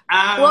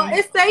 Well,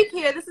 it's safe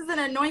here. This is an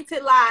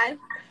anointed live.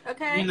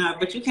 Okay. You know,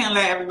 but you can't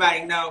let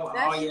everybody know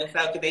That's all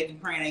yourself because they be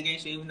praying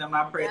against you, even though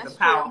my prayers That's are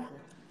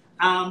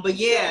powerful. But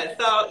yeah, true.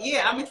 so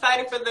yeah, I'm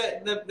excited for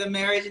the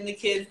marriage and the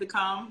kids to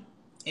come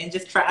and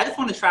just try. I just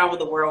want to travel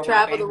the world.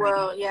 Travel the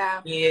world,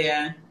 yeah.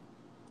 Yeah,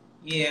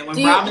 yeah.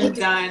 When Robin's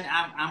done,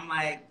 I'm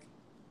like,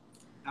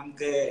 I'm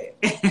good.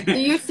 Do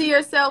you see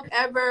yourself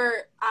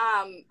ever?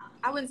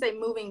 I wouldn't say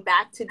moving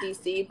back to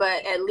DC,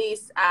 but at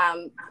least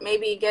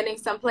maybe getting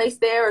someplace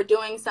there or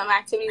doing some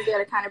activities there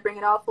to kind of bring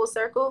it all full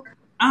circle.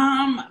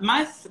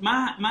 My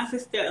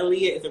sister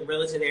Aaliyah is a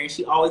realtor there, and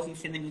she always be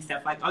sending me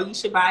stuff like, "Oh, you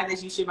should buy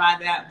this, you should buy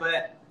that."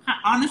 But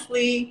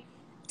honestly,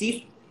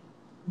 DC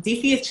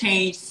has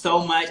changed so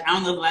much. I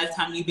don't know the last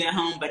time you've been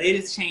home, but it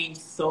has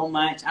changed so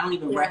much. I don't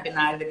even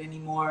recognize it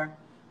anymore.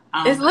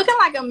 It's looking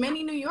like a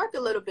mini New York a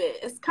little bit.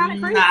 It's kind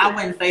of crazy. Nah, I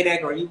wouldn't say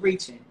that, girl. You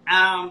reaching.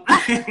 But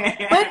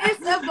it's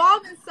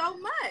evolving so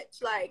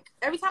much. Like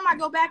every time I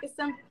go back, it's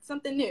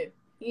something new.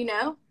 You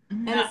know.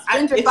 And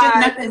it's just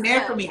nothing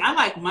there for me. I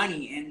like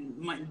money, and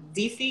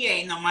DC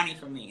ain't no money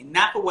for me.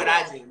 Not for what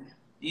I do.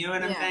 You know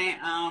what I'm saying?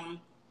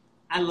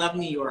 I love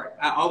New York.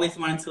 I always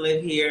wanted to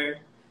live here.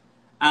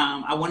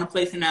 I want a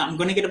place I'm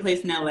going to get a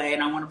place in LA,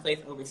 and I want a place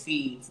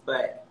overseas.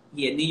 But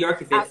yeah, New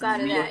York is it for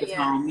me. New York is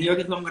home. New York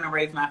is where I'm going to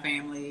raise my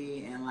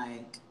family, and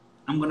like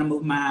I'm going to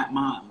move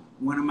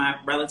one of my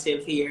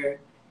relatives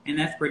here, and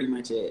that's pretty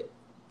much it.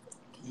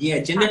 Yeah,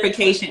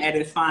 gentrification at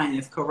its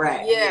finest,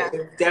 correct. Yeah,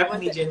 it's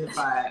definitely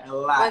gentrified a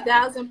lot.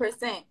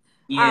 1,000%.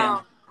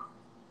 Yeah.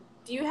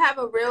 Do you have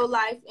a real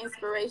life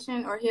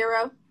inspiration or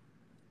hero?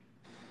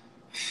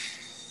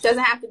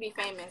 Doesn't have to be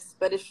famous,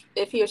 but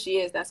if he or she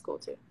is, that's cool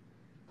too.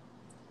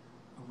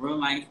 A real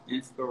life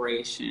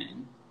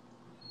inspiration,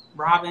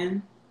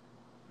 Robin.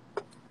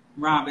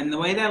 The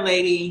way that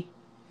lady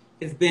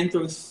has been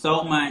through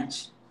so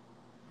much.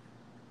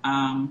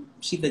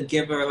 She's a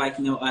giver like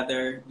no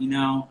other. You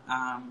know.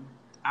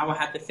 I would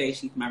have to say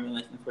she's my real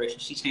life inspiration.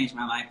 She changed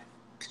my life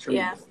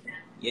tremendously.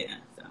 Yeah.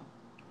 So.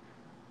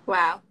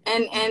 Wow.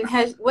 And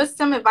what's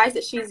some advice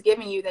that she's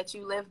given you that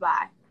you live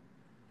by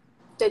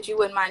that you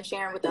wouldn't mind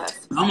sharing with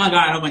us? Oh my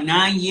God, over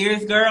 9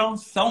 years, girl,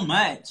 so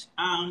much.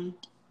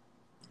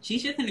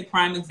 She's just a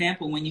prime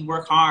example. When you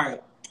work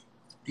hard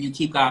and you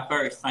keep God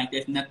first, like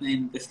there's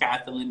nothing. The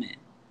sky's the limit.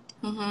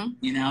 Mm-hmm.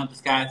 You know, the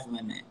sky's the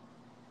limit.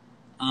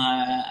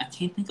 I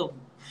can't think of.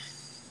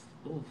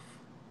 Oof.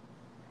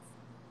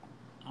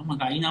 Oh my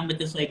God, you know I'm with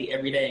this lady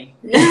every day.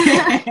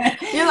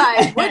 You're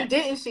like, what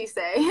didn't she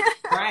say?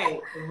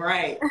 Right.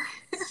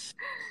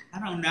 I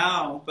don't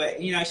know, but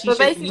you know,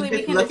 basically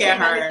we can look at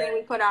her. Everything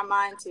we put our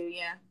mind to,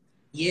 yeah.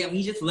 Yeah, when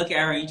you just look at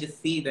her and you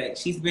just see that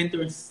she's been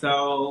through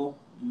so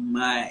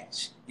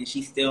much, and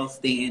she's still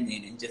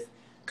standing, and just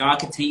God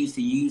continues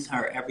to use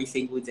her every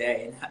single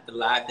day, and the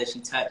lives that she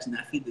touched, and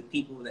I see the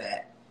people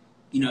that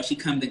she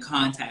comes in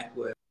contact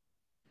with.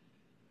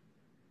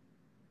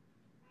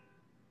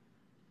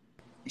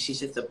 And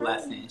she's just a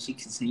blessing. She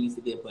continues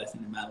to be a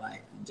blessing in my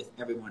life and just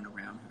everyone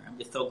around her. I'm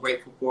just so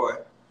grateful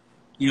for,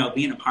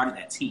 being a part of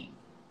that team.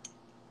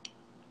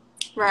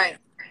 Right.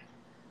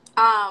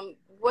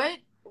 What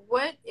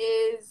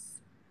is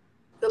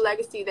the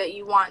legacy that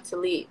you want to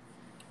leave?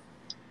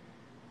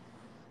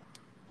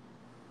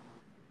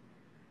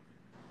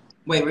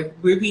 Wait,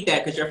 repeat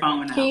that because your phone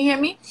went out. Can you hear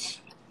me?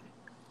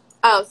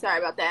 Oh, sorry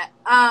about that.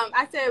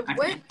 I said,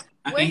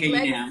 I can hear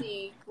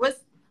legacy? You now.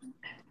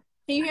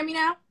 Can you hear me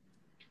now?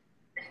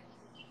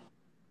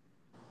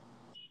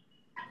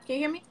 Can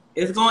you hear me?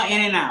 It's going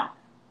in and out.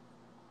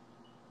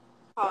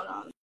 Hold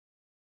on.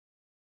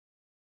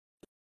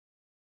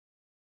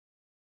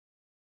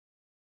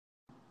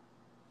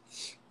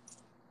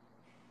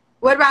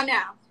 What about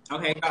now?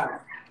 Okay, got it.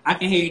 I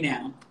can hear you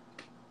now.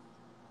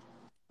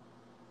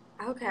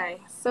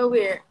 Okay, so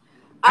weird.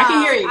 I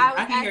can hear you. I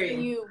was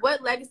asking you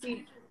what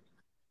legacy.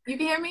 You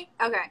can hear me?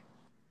 Okay.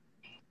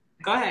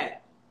 Go ahead.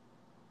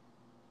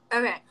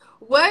 Okay.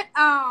 What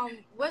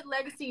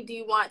legacy do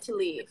you want to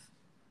leave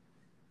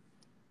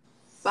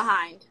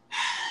behind?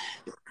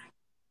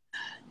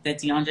 That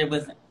DeAndre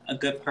was a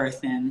good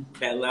person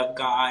that loved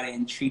God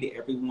and treated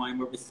everyone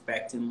with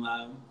respect and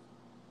love.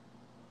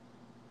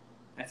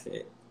 That's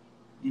it.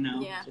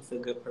 Just a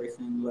good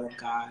person, love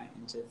God,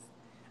 and just.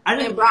 I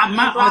just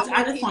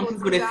want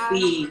people to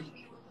see.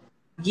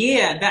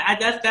 Yeah,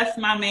 that's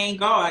my main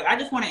goal. I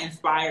just want to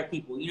inspire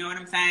people. You know what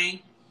I'm saying?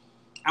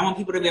 I want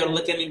people to be able to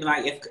look at me and be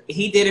like, if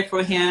he did it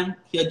for him,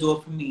 he'll do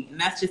it for me. And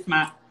that's just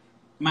my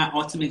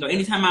ultimate goal.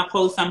 Anytime I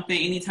post something,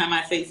 anytime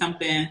I say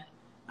something,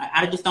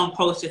 I just don't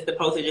post just to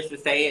post it, just to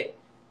say it.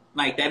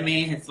 Like, that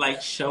man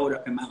has, showed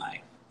up in my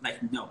life.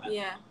 No.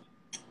 Yeah.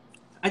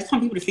 I just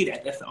want people to see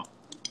that. That's all.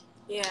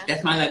 Yeah.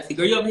 That's my legacy.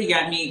 Girl, you over here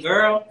got me.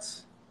 Girl,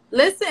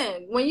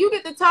 Listen, when you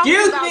get to talking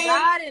Excuse about me.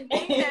 God and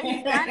things that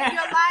He's done in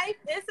your life,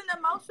 it's an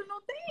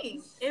emotional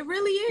thing. It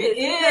really is.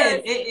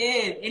 It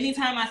is.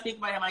 Anytime I speak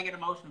about him, I get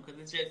emotional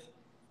because it's just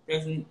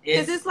because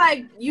it's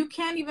like you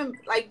can't even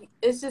like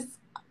it's just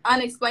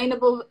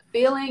unexplainable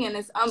feeling and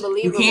it's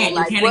unbelievable. you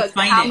can't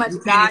explain how it. much You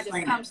can't God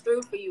explain just comes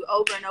through for you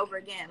over and over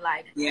again.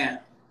 Like yeah.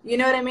 You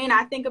know what I mean?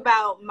 I think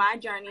about my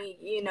journey,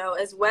 you know,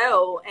 as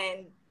well,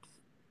 and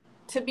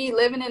to be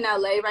living in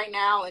LA right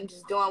now and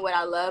just doing what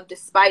I love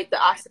despite the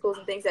obstacles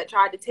and things that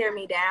tried to tear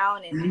me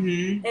down and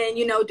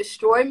you know,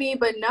 destroy me.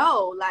 But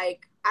no,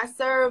 like I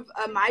serve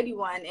a mighty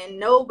one and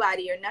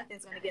nobody or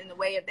nothing's going to get in the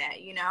way of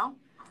that, you know?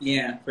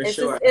 Yeah, for It's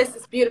sure. It's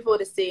just beautiful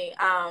to see.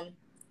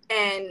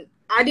 And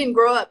I didn't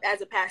grow up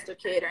as a pastor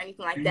kid or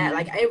anything like that.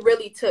 Like it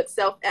really took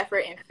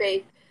self-effort and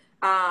faith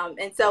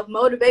and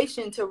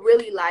self-motivation to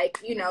really like,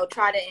 you know,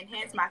 try to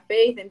enhance my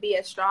faith and be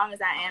as strong as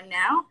I am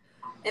now.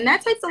 And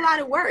that takes a lot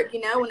of work, you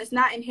know, when it's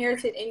not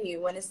inherited in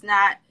you, when it's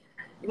not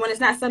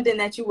something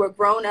that you were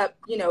grown up,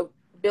 you know,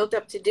 built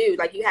up to do.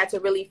 Like you had to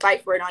really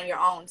fight for it on your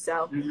own.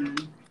 So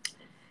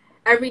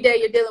every day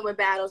you're dealing with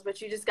battles,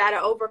 but you just got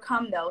to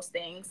overcome those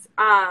things.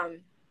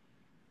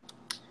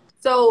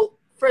 So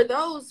for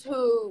those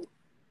who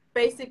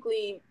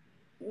basically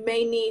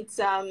may need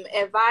some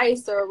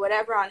advice or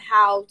whatever on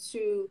how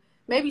to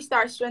maybe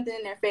start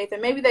strengthening their faith,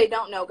 and maybe they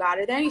don't know God,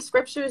 are there any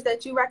scriptures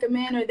that you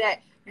recommend or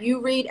that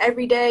you read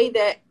every day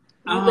that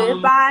you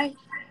live by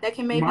that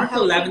can maybe Mark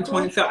help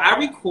 11:20. So I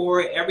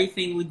record every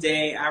single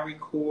day. I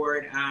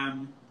record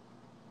I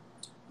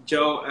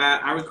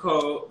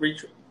record,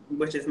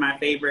 which is my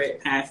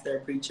favorite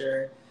pastor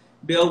preacher,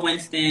 Bill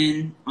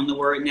Winston on the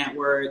Word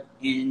Network,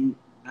 and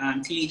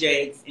T.D.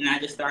 Jakes, and I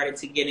just started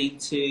to get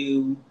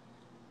into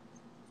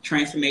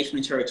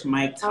Transformation Church.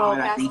 Mike Todd,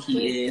 I think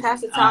he is.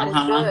 Pastor Todd is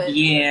good.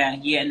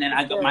 Yeah, and then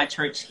I got my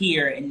church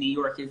here in New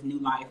York is New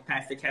Life,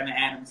 Pastor Kevin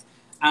Adams.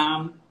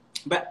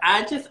 But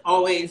I just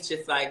always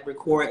just like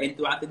record and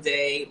throughout the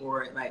day,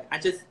 or like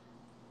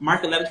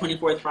Mark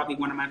 11:24 is probably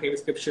one of my favorite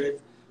scriptures.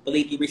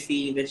 Believe you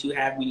receive that you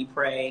have when you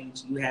pray,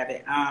 you have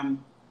it.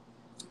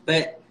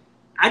 But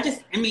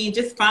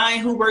just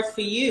find who works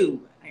for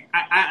you.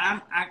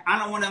 I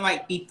don't want to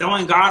like be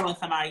throwing God on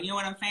somebody. You know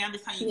what I'm saying? I'm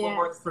just telling you what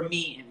works for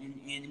me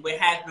and what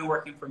has been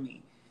working for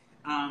me.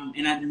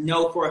 And I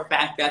know for a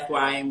fact that's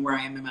why I am where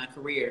I am in my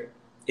career.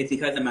 It's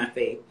because of my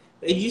faith.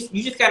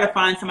 You just got to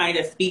find somebody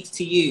that speaks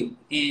to you,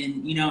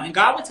 and you know, and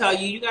God will tell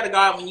you. You got a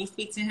God, when you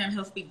speak to Him,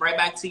 He'll speak right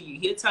back to you.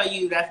 He'll tell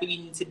you that's what you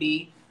need to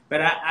be. But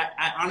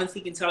I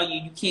honestly can tell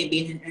you can't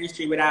be in the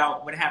industry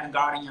without having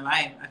God in your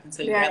life. I can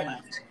tell you that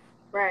much.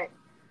 Right.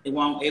 It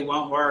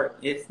won't work.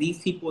 It's these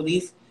people,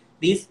 these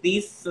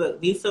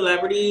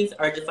celebrities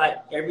are just like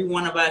every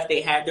one of us.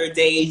 They have their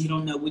days. You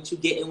don't know what you're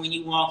getting when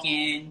you walk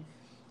in.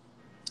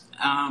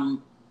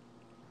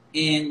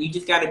 And you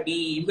just gotta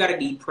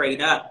be prayed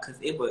up, because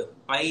it was,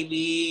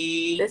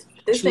 baby,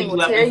 this thing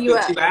will tear you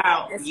up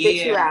and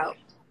spit you out.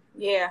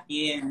 Yeah.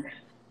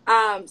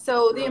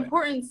 So the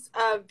importance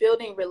of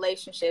building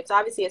relationships,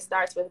 obviously it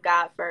starts with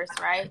God first,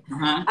 right?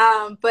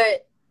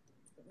 But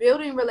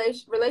building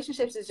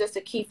relationships is just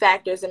a key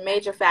factor, is a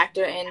major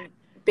factor in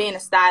being a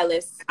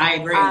stylist. I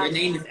agree. Your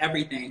name is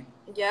everything.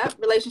 Yep.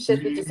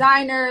 Relationships with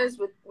designers,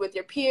 with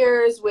your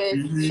peers,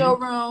 with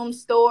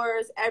showrooms,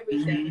 stores,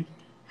 everything.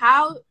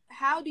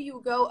 How do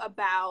you go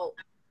about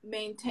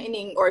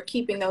maintaining or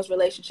keeping those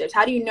relationships?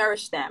 How do you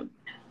nourish them?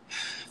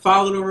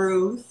 Follow the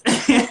rules.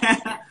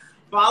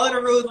 Follow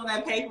the rules on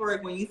that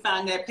paperwork. When you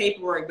sign that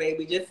paperwork,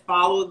 baby, just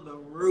follow the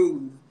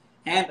rules.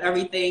 Have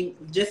everything,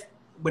 just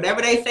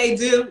whatever they say,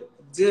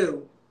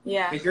 do.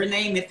 Yeah. Because your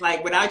name is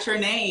like, without your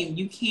name,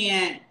 you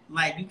can't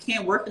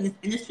work in this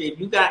industry. If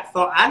you got,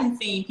 so I done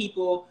seen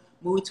people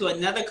move to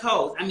another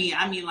coast. I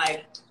mean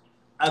like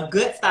a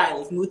good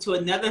stylist moved to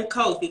another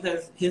coast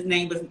because his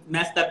name was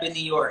messed up in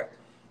New York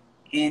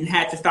and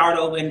had to start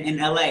over in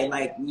LA.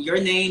 Like, your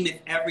name is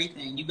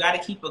everything. You got to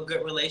keep a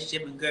good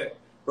relationship and good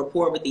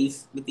rapport with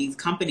these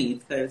companies,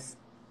 because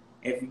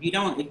if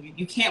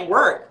you can't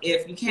work,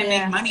 if you can't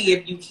make money,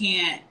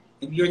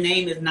 if your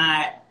name is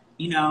not,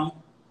 you know,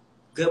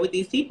 good with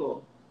these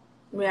people.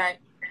 Right.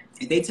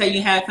 If they tell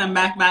you have something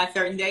back by a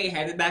certain day,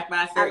 have it back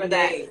by a certain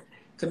day.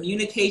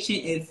 Communication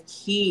is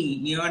key.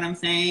 You know what I'm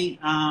saying?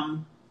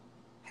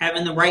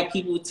 Having the right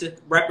people to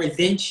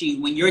represent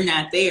you when you're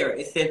not there.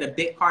 It says a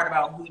big part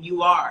about who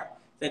you are.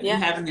 So if you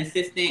have an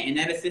assistant and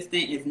that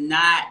assistant is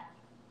not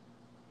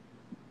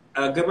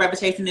a good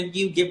reputation of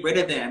you, get rid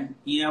of them.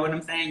 You know what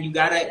I'm saying? You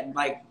gotta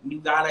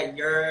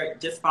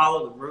just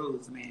follow the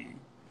rules, man.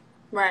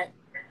 Right.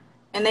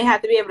 And they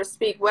have to be able to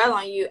speak well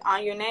on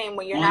your name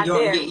when you're not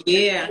there.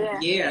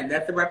 Yeah.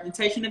 That's the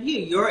reputation of you.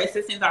 Your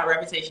assistants are a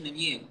reputation of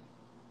you.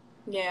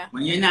 Yeah.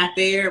 When you're not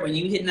there, when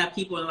you're hitting up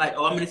people and like,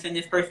 oh, I'm going to send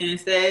this person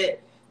instead,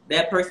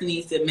 that person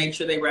needs to make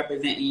sure they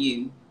represent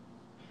you.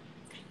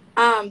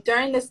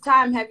 During this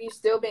time, have you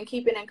still been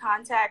keeping in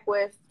contact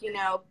with, you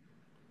know,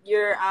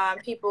 your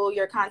people,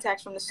 your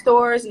contacts from the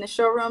stores and the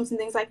showrooms and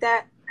things like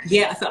that?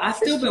 Yeah, so I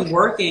still been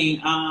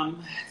working.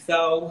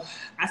 So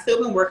I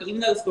still been working,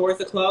 even though the stores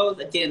are closed.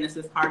 Again, this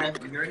is part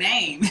of your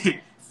name.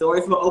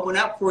 Stores will open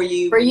up for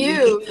you For when you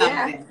you, need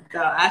yeah. something.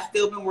 So I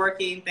still been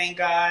working. Thank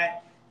God,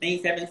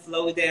 things haven't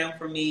slowed down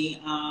for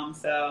me.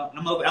 So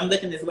I'm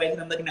looking this way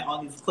because I'm looking at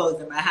all these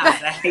clothes in my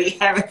house. I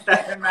hate having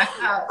stuff in my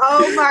house.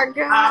 Oh my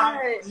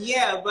gosh.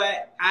 Yeah,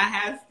 but I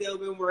have still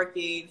been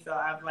working. So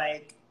I'm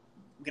like,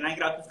 when I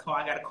get off this call,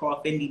 I gotta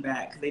call Fendi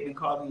back because they've been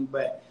calling me.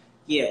 But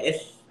yeah,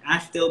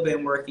 I've still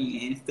been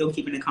working and still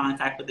keeping in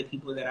contact with the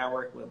people that I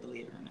work with,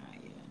 believe it or not.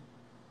 Yeah.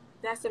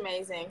 That's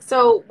amazing.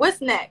 So what's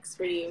next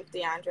for you,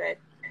 DeAndre?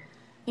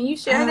 Can you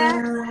share that?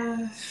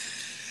 Or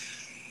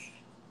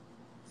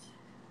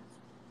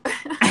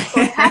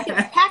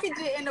package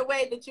it in a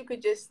way that you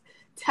could just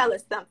tell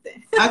us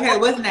something. Okay,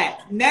 what's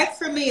next? Next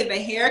for me is a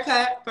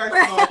haircut. First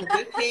of all,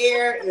 this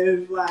hair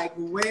is like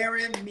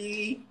wearing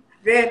me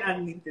thin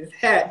underneath this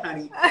head,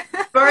 honey.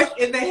 First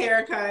is the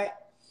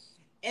haircut.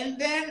 And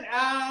then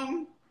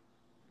I'm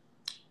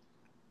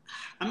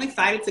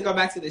excited to go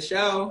back to the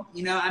show.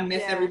 You know, I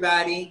miss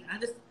everybody. I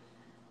just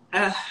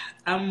I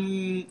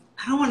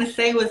don't want to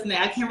say what's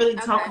next. I can't really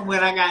talk on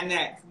what I got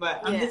next, but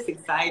I'm just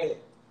excited.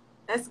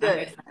 That's good.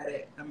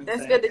 I'm excited.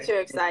 That's good that you're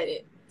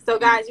excited. So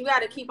guys, you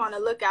got to keep on the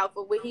lookout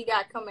for what he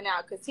got coming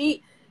out, because he's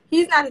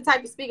not the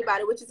type to speak about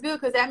it, which is good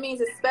because that means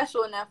it's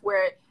special enough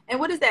where. And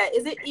what is that?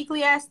 Is it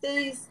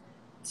Ecclesiastes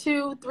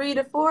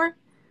 2:3-4,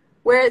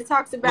 where it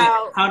talks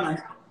about? Wait, hold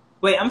on.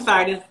 Wait, I'm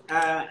sorry. This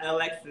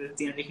Alexis,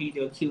 can you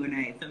do a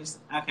Q&A?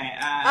 Okay.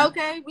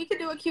 Okay, we could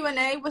do a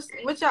Q&A.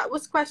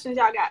 What's questions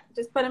y'all got?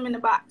 Just put them in the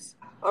box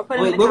or put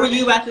them. Wait, what were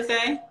you about to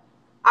say?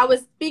 I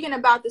was speaking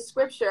about the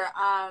scripture.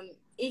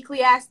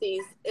 Ecclesiastes,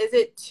 is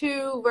it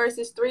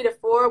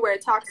 2:3-4, where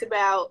it talks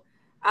about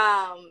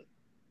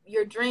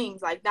your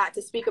dreams, like not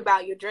to speak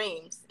about your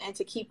dreams and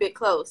to keep it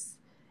close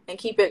and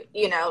keep it,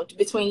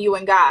 between you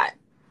and God.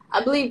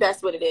 I believe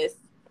that's what it is.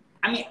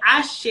 I mean,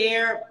 I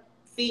share.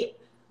 See,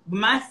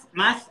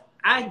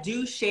 I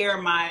do share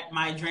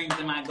my dreams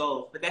and my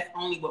goals, but that's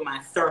only with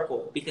my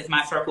circle because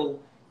my circle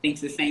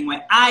thinks the same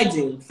way I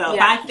do. So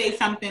if I say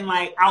something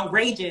like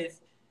outrageous,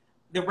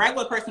 the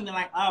regular person be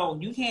like, "Oh,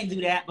 you can't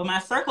do that," but my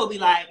circle be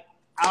like,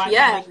 "Oh, I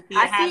can't wait to see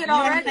it happen." See it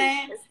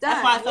already. It's done.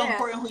 That's why it's so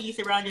important who you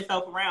surround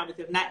yourself around,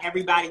 because not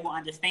everybody will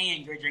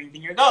understand your dreams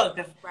and your goals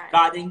because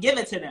God didn't give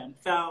it to them.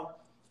 So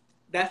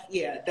that's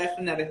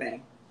another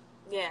thing.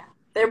 Yeah.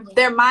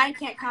 Their mind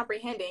can't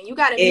comprehend it. And you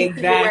got to meet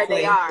people where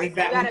they are.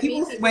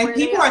 Exactly. When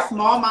people are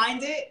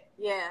small-minded,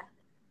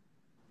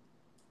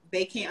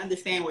 they can't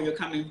understand where you're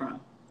coming from.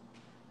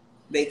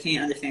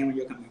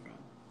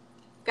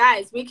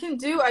 Guys, we can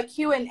do a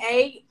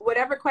Q&A.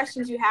 Whatever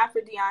questions you have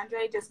for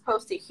DeAndre, just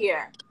post it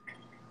here.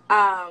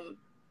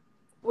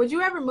 Would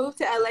you ever move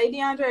to LA,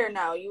 DeAndre, or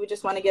no? You would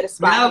just want to get a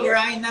spot? No, girl,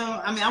 I know.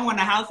 I mean, I want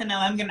a house in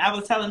LA. I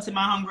was telling to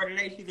my homegirl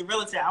today, she's a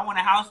realtor. I want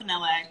a house in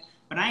LA.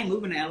 But I ain't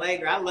moving to LA,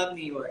 girl. I love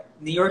New York.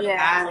 New York,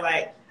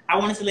 I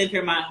wanted to live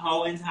here my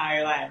whole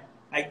entire life.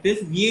 Like,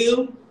 this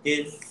view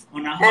is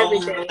on a whole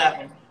other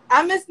level.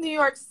 I miss New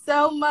York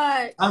so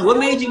much. What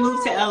made you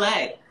move to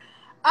LA?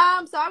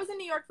 So I was in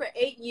New York for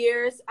 8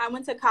 years. I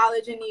went to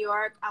college in New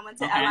York. I went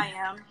to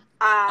LIM.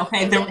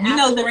 You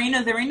know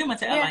Zarina? Zarina went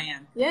to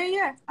LIM.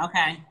 Yeah.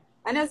 Okay.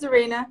 I know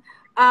Zarina.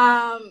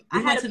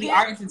 We went to the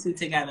Art Institute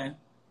together.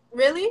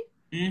 Really?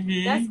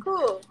 Mm-hmm.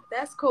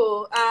 That's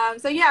cool.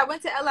 So I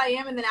went to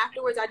LIM, and then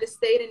afterwards I just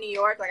stayed in New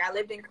York. Like, I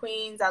lived in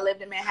Queens, I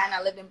lived in Manhattan,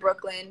 I lived in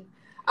Brooklyn.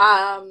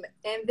 And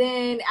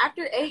then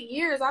after 8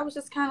 years, I was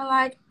just kind of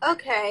like,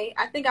 okay,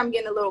 I think I'm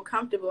getting a little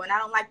comfortable, and I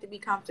don't like to be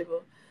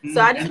comfortable. So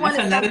I just wanted.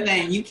 That's another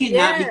thing. You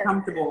cannot be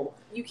comfortable.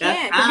 You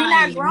can't, because you're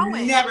not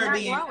growing.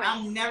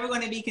 I'm never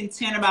going to be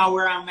content about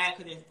where I'm at,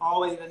 because there's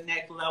always a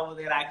next level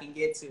that I can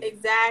get to.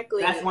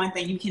 Exactly. That's one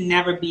thing. You can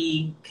never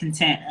be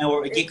content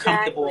or get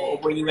comfortable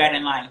where you're at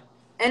in life.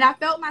 And I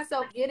felt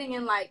myself getting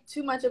in like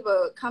too much of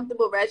a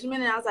comfortable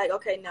regimen, and I was like,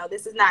 okay, no,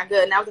 this is not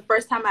good. And that was the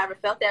first time I ever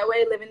felt that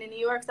way living in New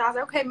York. So I was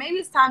like, okay, maybe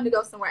it's time to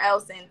go somewhere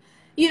else. And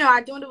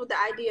I joined it with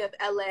the idea of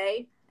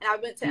LA, and I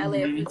went to LA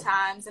a few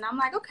times, and I'm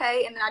like,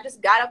 okay. And then I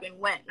just got up and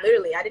went.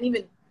 Literally, I didn't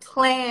even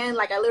plan.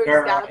 Like, I literally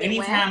just got up and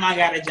went. Anytime I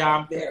got a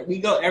job there, we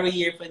go every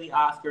year for the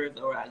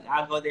Oscars, or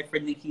I'll go there for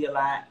Nicki a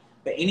lot.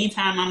 But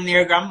anytime I'm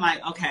there, girl, I'm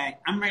like, okay,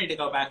 I'm ready to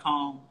go back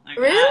home. Like,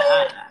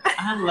 really?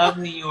 I love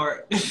New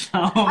York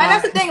so much. And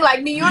that's the thing.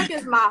 Like, New York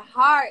is my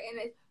heart,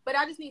 but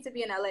I just need to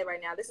be in LA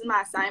right now. This is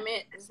my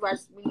assignment. This is where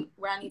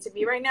I need to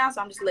be right now. So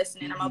I'm just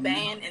listening. I'm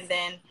obeying, and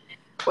then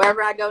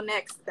wherever I go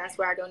next, that's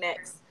where I go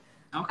next.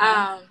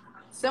 Okay.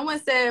 Someone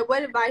said,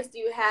 what advice do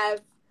you have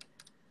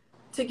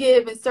to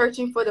give in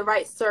searching for the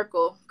right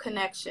circle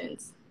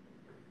connections?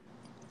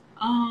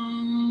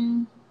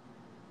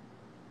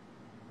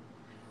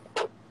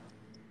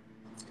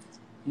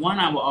 One,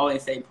 I will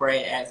always say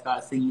pray, ask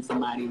God to send you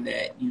somebody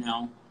that,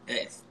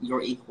 that's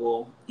your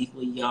equally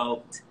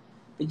yoked.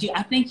 But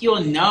I think you'll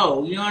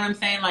know, you know what I'm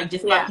saying? Like,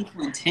 just by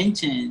people's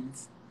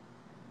intentions.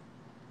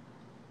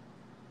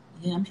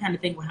 Yeah, I'm trying to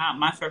think how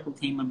my circle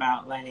came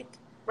about. Like,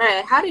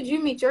 right. How did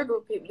you meet your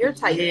group, your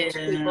type of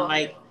people?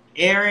 Like,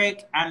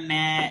 Eric, I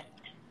met.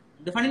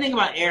 The funny thing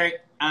about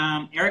Eric,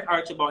 Eric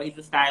Archibald, he's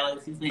a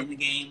stylist. He's been in the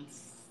game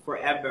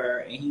forever,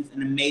 and he's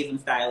an amazing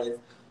stylist.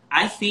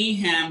 I seen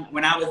him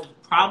when I was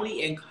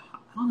probably in, I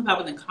don't know if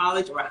I was in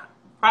college or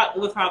it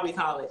was probably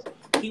college.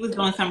 He was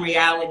doing some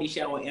reality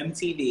show on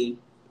MTV.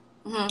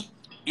 Mm-hmm.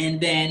 And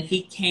then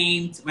he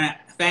came,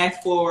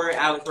 fast forward,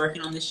 I was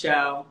working on the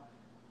show.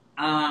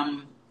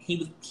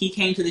 He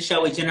came to the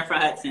show with Jennifer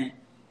Hudson.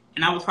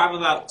 And I was probably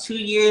about 2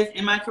 years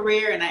in my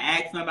career, and I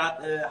asked him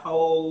about the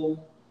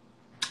whole,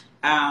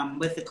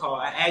 what's it called?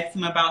 I asked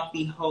him about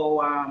the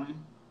whole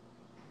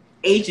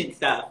agent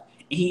stuff.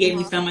 And he gave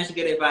me so much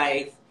good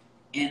advice.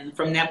 And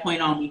from that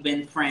point on, we've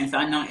been friends. So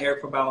I've known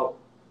Eric for about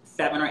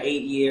 7 or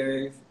 8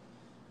 years.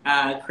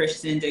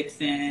 Christian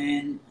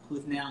Dixon,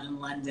 who's now in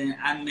London,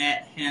 I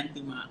met him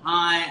through my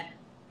aunt.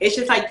 It's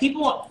just like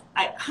people,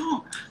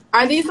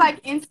 Are these like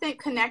instant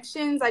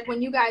connections? Like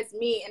when you guys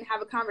meet and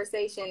have a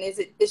conversation,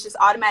 it's just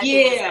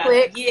automatically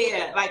click?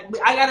 Yeah. Like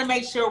I gotta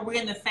make sure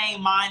we're in the same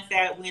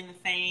mindset, we're in the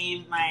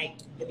same, like,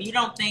 if you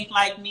don't think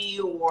like me,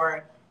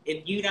 or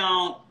if you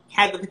don't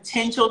have the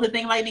potential to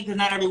think like me, because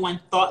not everyone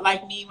thought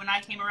like me when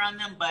I came around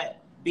them, but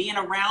being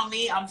around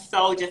me, I'm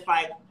so just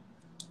like,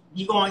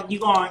 you're going to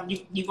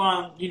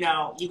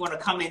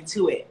come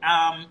into it.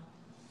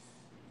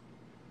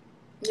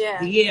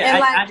 Yeah. Yeah. And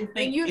like, I just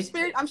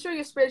think I'm sure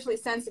you're spiritually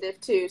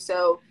sensitive too.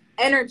 So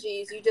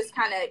energies, you just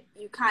kind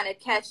of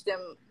catch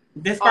them.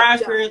 Describe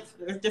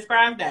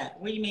that.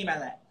 What do you mean by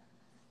that?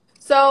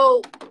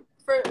 So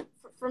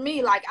for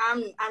me, like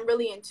I'm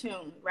really in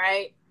tune,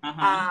 right?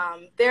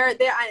 There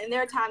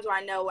are times where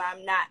I know when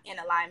I'm not in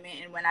alignment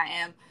and when I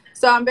am.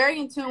 So I'm very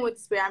in tune with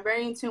the spirit. I'm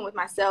very in tune with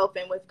myself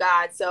and with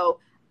God. So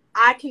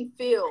I can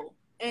feel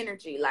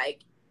energy. Like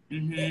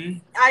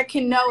I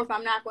can know if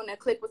I'm not going to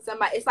click with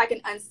somebody. It's like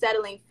an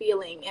unsettling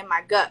feeling in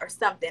my gut or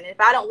something. And if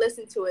I don't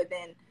listen to it,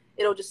 then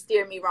it'll just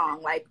steer me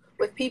wrong. Like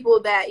with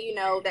people that,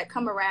 that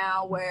come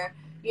around where,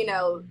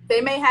 they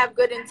may have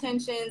good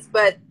intentions,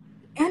 but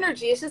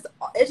energy, it's just,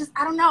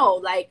 I don't know.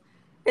 Like,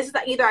 it's just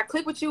like either I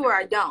click with you or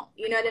I don't.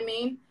 You know what I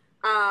mean?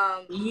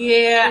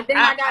 Yeah. And then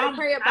I gotta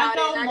pray about it,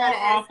 and I gotta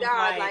ask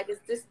God, like, is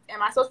this?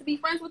 Am I supposed to be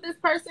friends with this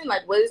person?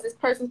 Like, what is this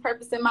person's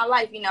purpose in my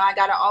life? I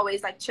gotta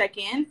always like check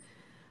in.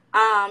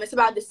 It's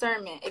about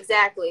discernment,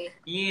 exactly.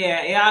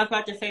 Yeah. I was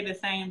about to say the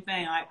same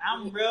thing. Like,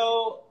 I'm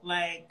real,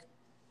 like,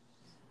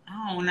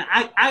 I don't know.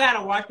 I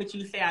gotta watch what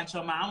you say out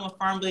your mouth. I'm a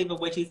firm believer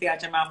what you say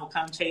out your mouth will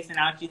come chasing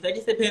out you. So it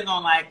just depends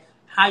on like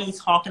how you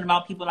talking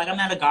about people. Like, I'm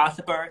not a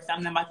gossiper, so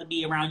I'm not about to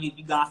be around you if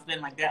you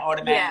gossiping like that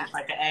automatically,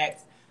 like an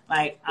ex.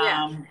 Like,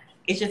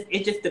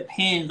 it just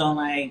depends on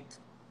like,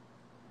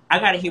 I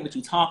gotta hear what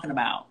you're talking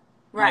about.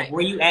 Right. Like,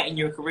 where you at in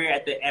your career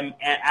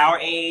at our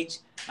age?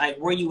 Like,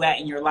 where you at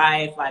in your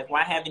life? Like,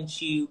 why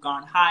haven't you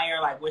gone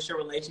higher? Like, what's your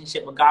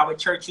relationship with God? What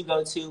church you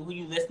go to? Who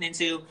you listening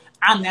to?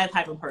 I'm that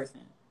type of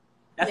person.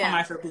 That's why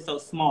my circle is so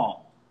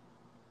small.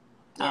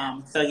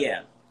 So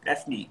yeah,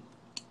 that's me.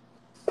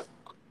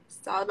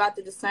 It's all about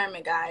the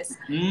discernment, guys.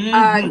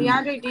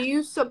 DeAndre, do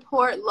you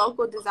support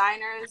local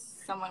designers?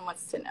 Someone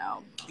wants to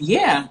know.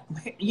 Yeah.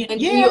 And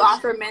do you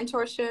offer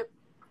mentorship?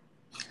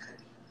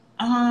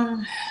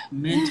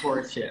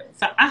 Mentorship.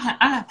 So I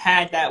have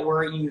had that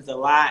word used a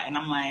lot, and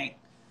I'm like,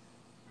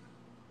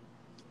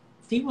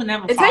 people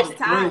never follow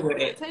through with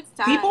it. It takes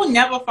time. People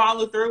never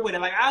follow through with it.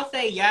 Like, I'll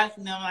say yes,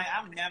 and I'm like,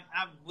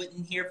 I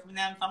wouldn't hear from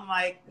them. So I'm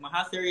like, well,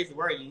 how serious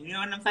were you? You know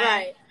what I'm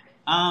saying?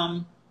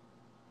 Right.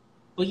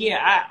 But yeah,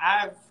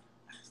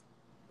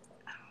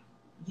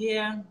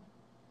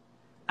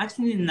 I just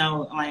need to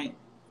know, like,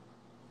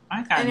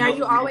 and are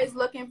you always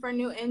looking for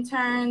new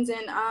interns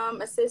and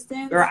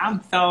assistants? Girl,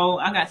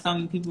 I got so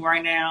many people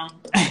right now.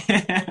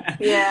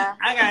 Yeah.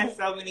 I got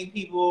so many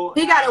people.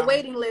 He got a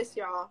waiting list,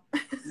 y'all.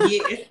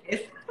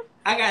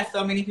 I got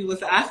so many people.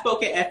 So I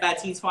spoke at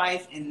FIT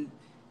twice, and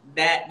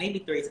maybe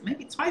twice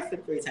or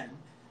 3 times.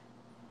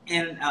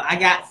 And I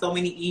got so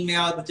many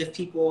emails of just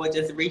people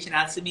just reaching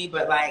out to me.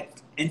 But like,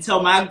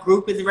 until my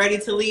group is ready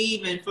to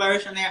leave and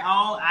flourish on their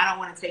own, I don't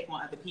want to take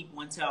on other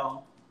people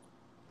until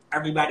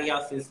everybody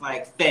else is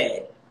like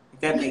fed. If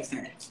that makes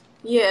sense.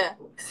 Yeah.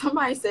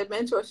 Somebody said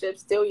mentorship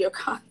steal your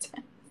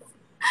content.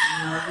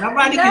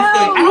 Nobody can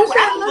steal. I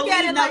don't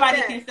believe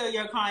nobody can steal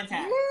your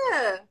content.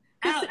 Yeah.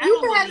 I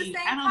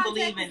don't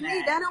believe in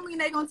that. That don't mean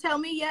they're gonna tell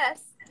me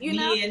yes.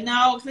 Yeah,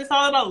 no, because it's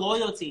all about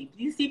loyalty.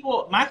 These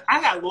people,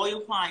 I got loyal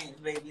clients,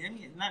 baby.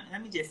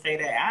 Let me just say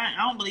that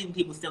I don't believe in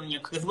people stealing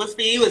your. Because what's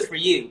for you is for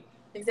you.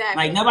 Exactly.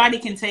 Like, nobody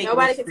can take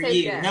what's for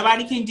you. That.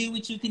 Nobody can do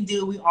what you can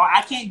do.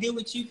 I can't do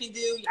what you can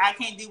do. I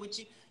can't do what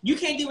you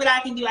can't do what I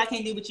can do. I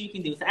can't do what you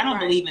can do. So I don't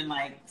believe in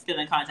like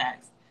stealing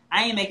contacts.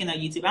 I ain't making no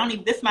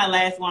YouTube. This is my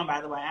last one,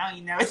 by the way. I don't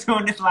even never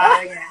doing this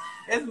live again.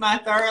 This is my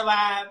 3rd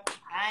live.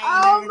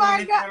 I ain't never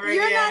doing this ever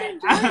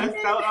again. I'm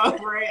so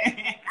over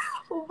it.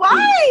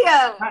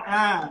 Why?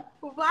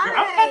 Why? Girl,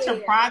 I'm such a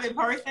private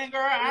person,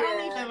 girl. I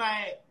don't even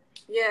like.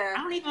 Yeah.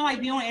 I don't even like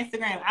being on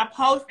Instagram. I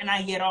post and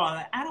I get all.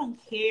 Like, I don't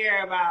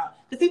care about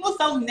because people are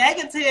so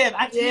negative.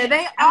 I can't.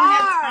 They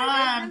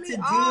I don't have time to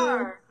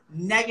do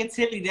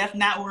negativity. That's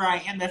not where I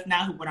am. That's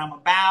not what I'm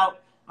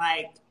about.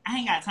 Like, I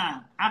ain't got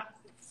time. I'm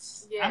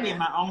in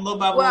my own little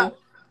bubble. Well,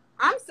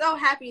 I'm so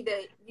happy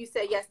that you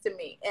said yes to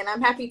me, and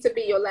I'm happy to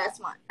be your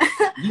last one.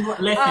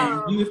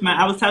 Listen,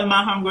 I was telling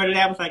my homegirl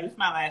today, I was like, "This is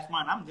my last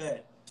one. I'm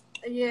good."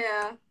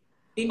 Yeah.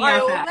 See me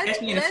outside.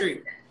 Catch me in the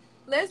street.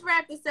 Let's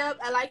wrap this up.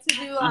 I like to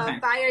do a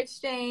fire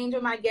exchange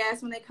with my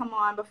guests when they come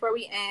on before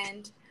we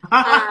end.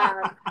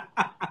 My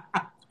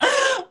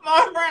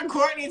friend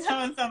Courtney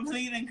told me something.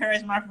 Please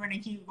encourage my friend to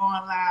keep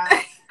going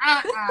live.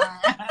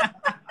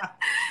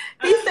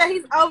 He said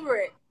he's over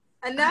it.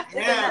 Enough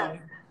is enough.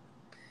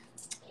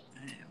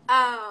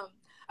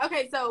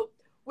 Okay, so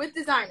with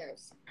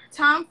designers,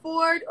 Tom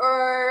Ford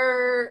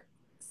or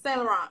Saint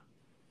Laurent?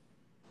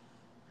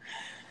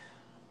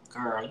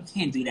 Girl, you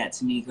can't do that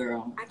to me,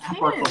 girl. I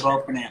work for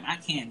both of them. I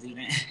can't do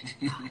that.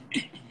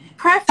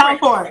 Preference. Tom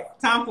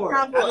Ford.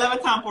 I love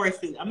a Tom Ford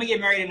suit. I'm gonna get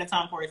married in a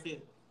Tom Ford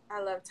suit.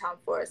 I love Tom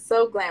Ford.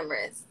 So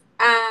glamorous.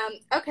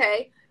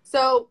 Okay,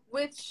 so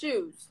with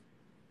shoes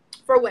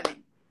for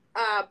women,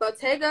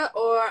 Bottega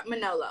or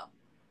Manolo?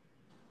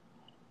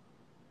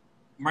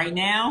 Right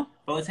now,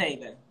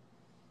 Bottega.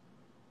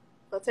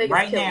 Bottega's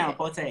right now,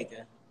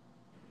 Bottega.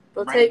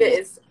 Bottega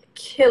is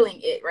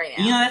killing it right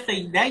now. You know,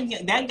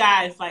 that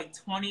guy is like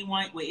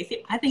 21.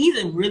 I think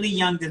he's a really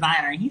young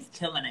designer, and he's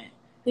killing it.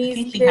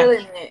 He's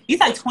killing it. He's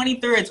like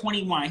 23 or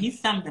 21. He's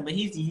something, but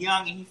he's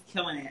young and he's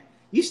killing it.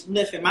 You should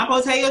listen. My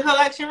Bottega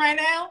collection right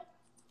now.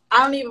 I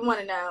don't even want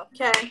to know.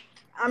 Okay,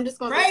 I'm just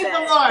going to praise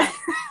the Lord.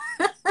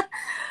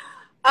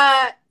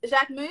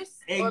 Jacquemus.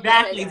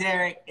 Exactly,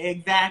 Derek.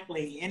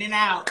 Exactly. In and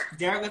out.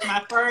 Derek was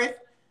my first.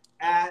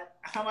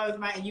 How much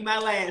was you my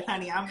last,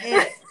 honey? I'm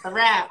it. It's a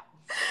wrap.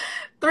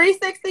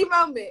 360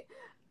 moment.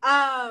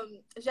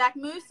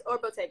 Jacquemus or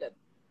Bottega?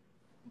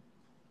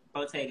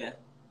 Bottega.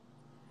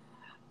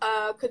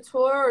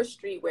 Couture or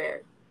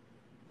streetwear?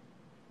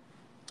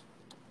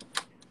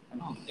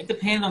 Oh, it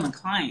depends on the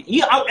client.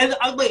 Wait,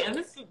 is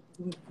this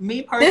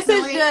me personally? This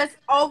is just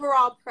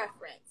overall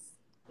preference.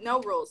 No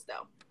rules,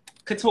 though.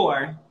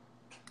 Couture.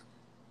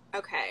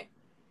 Okay.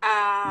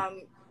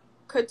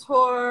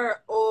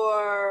 Couture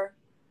or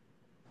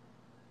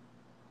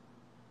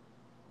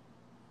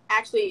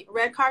actually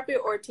red carpet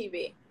or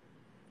TV?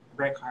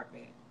 Red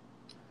carpet.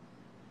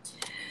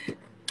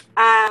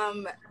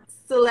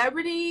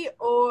 Celebrity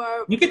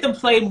or you get to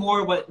play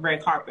more with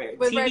red carpet.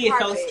 TV is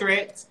so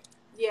strict.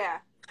 Yeah.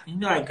 You're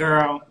like,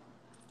 girl,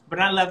 but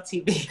I love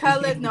TV.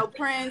 Colors, no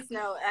prints,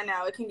 no. I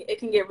know it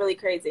can get really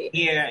crazy.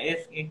 Yeah,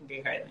 it can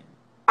get crazy.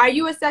 Are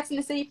you a Sex and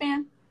the City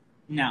fan?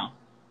 No,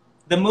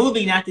 the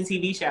movie, not the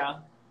TV show.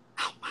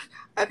 Oh my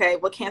god. Okay,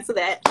 we'll cancel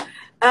that.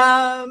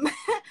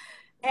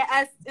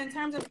 As in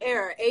terms of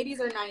era, 80s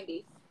or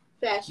 90s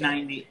fashion?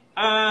 90.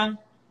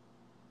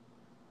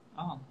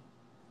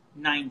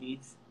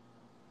 90s.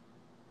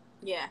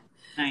 Yeah.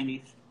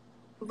 90s.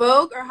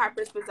 Vogue or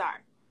Harper's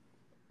Bazaar?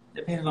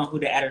 Depends on who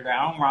the editor.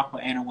 I don't rock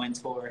with Anna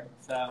Wintour.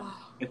 So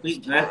if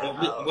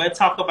we'll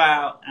talk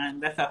about,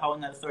 that's a whole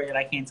nother story that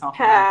I can't talk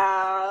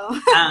about.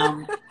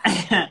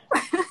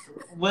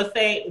 We'll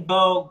say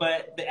Vogue,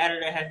 but the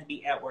editor has to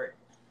be Edward.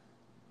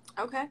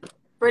 Okay.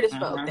 British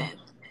Vogue then.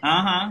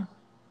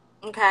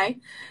 Okay.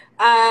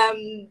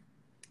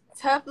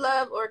 Tough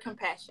love or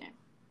compassion?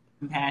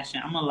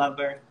 Compassion. I'm a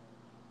lover.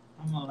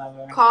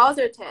 Calls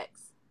or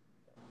texts?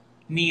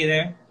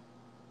 Neither.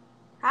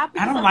 I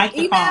don't like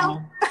the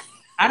phone.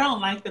 I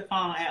don't like the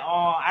phone at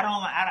all.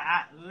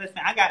 Listen,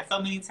 I got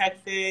so many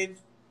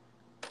texts.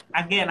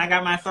 Again, I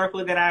got my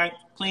circle that I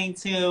cling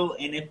to,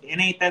 and if it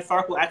ain't that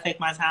circle, I take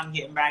my time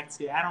getting back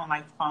to. I don't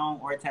like the phone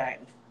or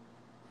text.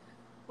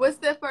 What's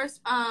the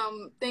first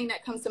thing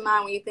that comes to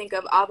mind when you think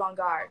of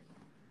avant-garde?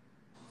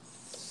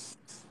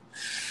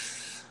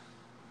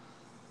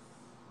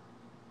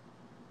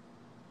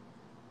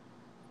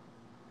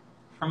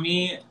 For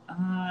me,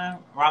 right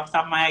off the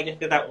top of my head, just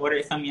because I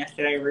ordered some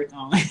yesterday, Rick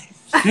on.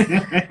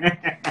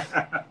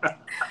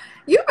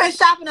 You've been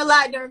shopping a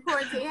lot during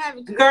quarantine,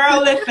 haven't you? Girl,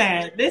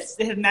 listen, this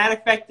has not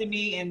affected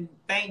me, and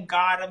thank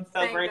God I'm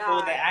so grateful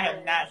that I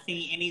have not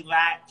seen any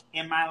lack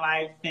in my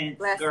life since,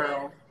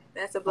 girl.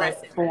 That's a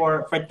blessing.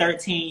 For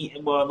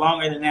 13, well,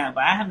 longer than that,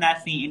 but I have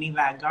not seen any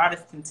lack. God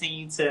has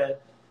continued to,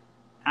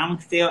 I'm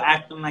still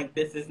acting like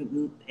it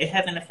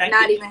hasn't affected me.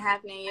 Not even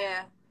happening,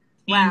 yeah.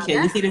 Wow,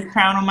 you see this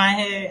crown on my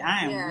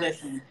head?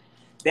 Listen,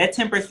 that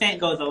 10%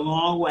 goes a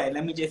long way.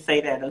 Let me just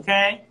say that,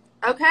 okay?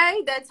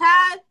 Okay, that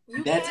tithe.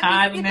 That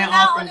tithe and that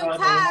offering goes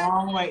a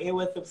long way. It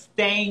will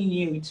sustain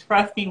you.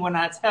 Trust me when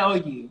I tell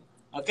you,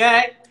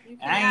 okay?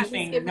 I ain't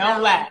seen no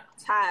lack.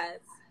 Tithes.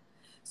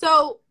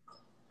 So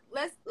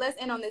let's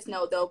end on this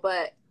note though.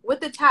 But with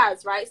the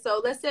tithes, right?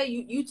 So let's say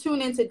you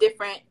tune into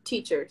different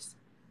teachers.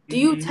 Do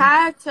you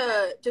tithe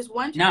to just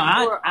one church? No,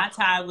 I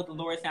tithe with the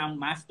Lord's Sound,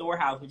 my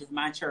storehouse, which is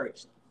my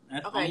church.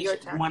 That's okay, your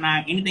church.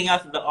 Anything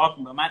else is the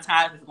offering, but my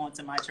tithe is going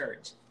to my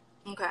church.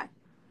 Okay.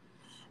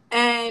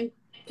 And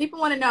people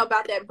want to know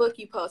about that book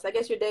you post. I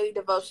guess your daily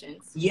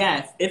devotions.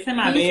 Yes, it's in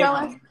my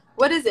bedroom.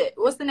 What is it?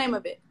 What's the name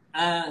of it?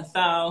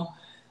 Oh,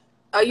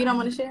 you don't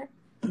want to share?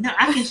 No,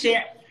 I can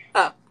share.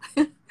 Oh.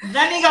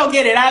 Let me go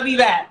get it. I'll be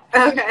back.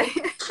 Okay.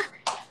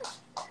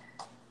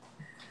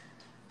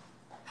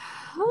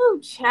 Oh,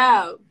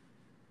 child.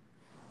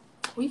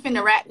 We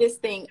finna wrap this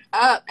thing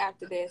up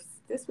after this.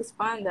 This was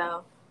fun,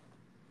 though.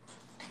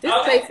 This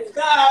place is...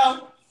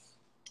 So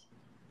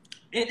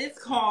it is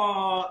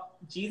called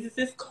Jesus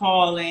is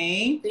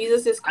Calling.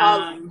 Jesus is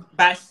Calling.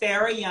 By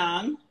Sarah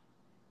Young.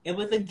 It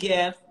was a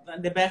gift,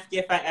 the best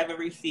gift I ever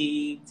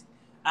received.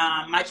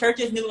 My church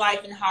is New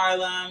Life in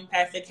Harlem.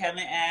 Pastor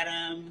Kevin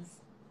Adams.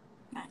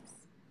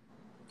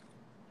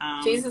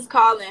 Nice. Jesus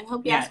Calling.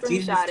 Hope y'all screenshot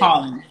Jesus it.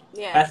 Calling.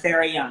 Yeah. By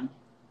Sarah Young.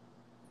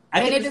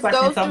 I get this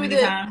question so many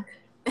times.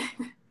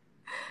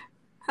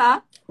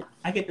 Huh?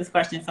 I get this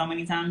question so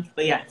many times,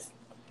 but yes,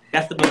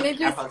 that's the book.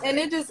 And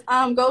it just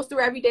goes through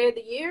every day of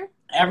the year.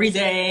 Every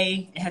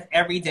day. It has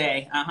every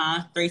day.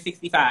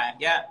 365.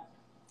 Yep.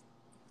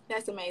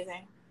 That's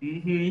amazing.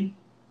 Mhm.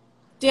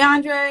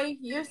 DeAndre,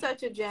 you're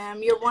such a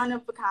gem. You're one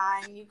of a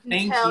kind. You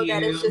can tell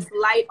that it's just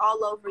light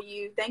all over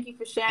you. Thank you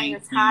for sharing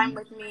your time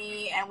with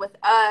me and with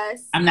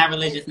us. I'm not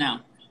religious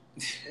now.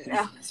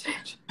 No,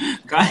 spiritual.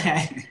 Go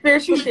ahead.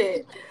 Spiritual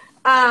shit.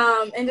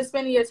 And just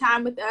spending your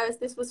time with us.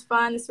 This was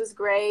fun. This was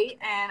great.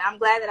 And I'm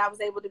glad that I was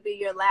able to be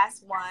your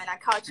last one. I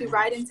caught you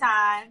right in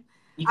time.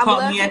 You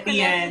caught me at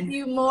the end. With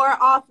you more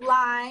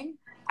offline.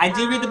 I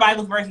did read the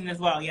Bible version as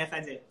well. Yes, I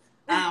did.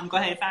 Go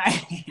ahead.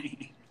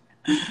 Sorry.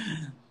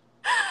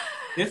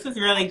 This was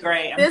really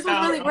great. This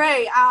was really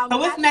great. So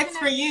what's next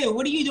for you?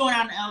 What are you doing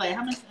out in LA?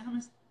 How much?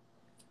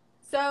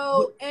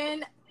 So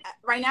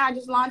right now I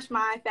just launched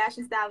my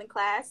fashion styling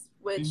class,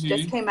 which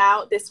just came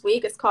out this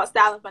week. It's called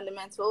Styling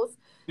Fundamentals.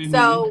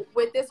 So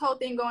with this whole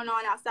thing going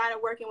on outside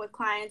of working with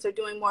clients or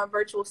doing more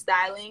virtual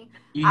styling,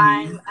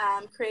 I'm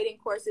creating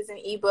courses and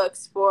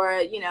ebooks for,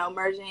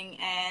 emerging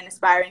and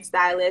aspiring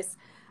stylists.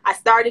 I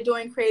started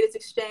doing Creatives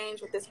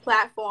Exchange with this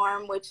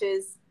platform, which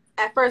is,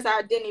 at first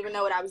I didn't even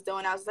know what I was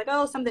doing. I was like,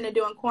 oh, something to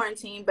do in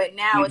quarantine, but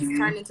now it's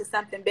turned into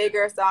something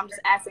bigger. So I'm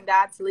just asking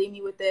God to lead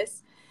me with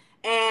this.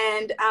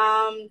 And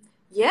honestly,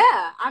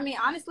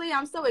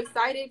 I'm so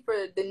excited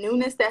for the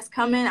newness that's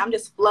coming. I'm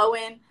just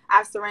flowing.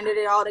 I've surrendered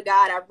it all to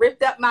God. I've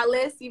ripped up my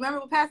list. You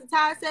remember what Pastor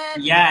Ty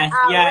said? Yes. So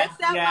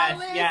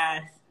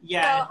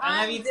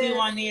I love you too,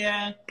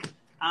 Juanita.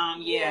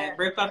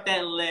 Rip up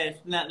that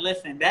list. Now,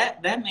 listen,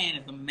 that man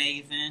is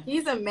amazing.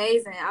 He's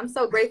amazing. I'm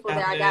so grateful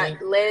that I got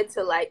led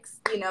to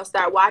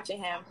start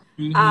watching him.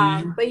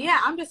 But yeah,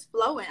 I'm just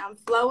flowing. I'm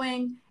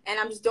flowing and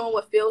I'm just doing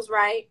what feels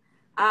right.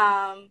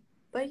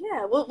 But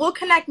yeah, we'll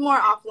connect more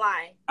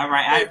offline. All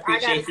right, I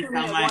appreciate you so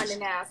much.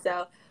 Now,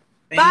 so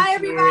bye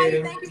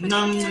everybody. Thank you for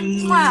tuning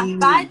in.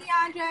 Bye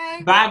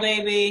DeAndre. Bye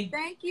baby.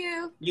 Thank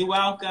you. You're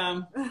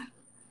welcome.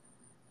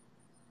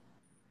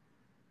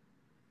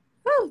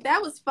 Whew,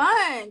 that was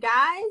fun,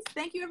 guys.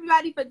 Thank you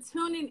everybody for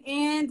tuning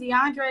in.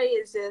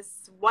 DeAndre is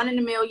just one in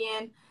a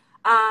million.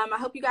 I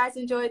hope you guys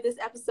enjoyed this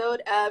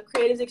episode of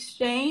Creatives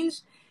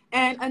Exchange.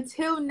 And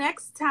until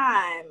next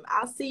time,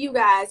 I'll see you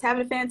guys. Have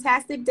a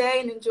fantastic day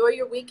and enjoy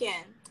your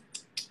weekend.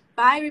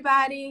 Bye,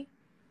 everybody.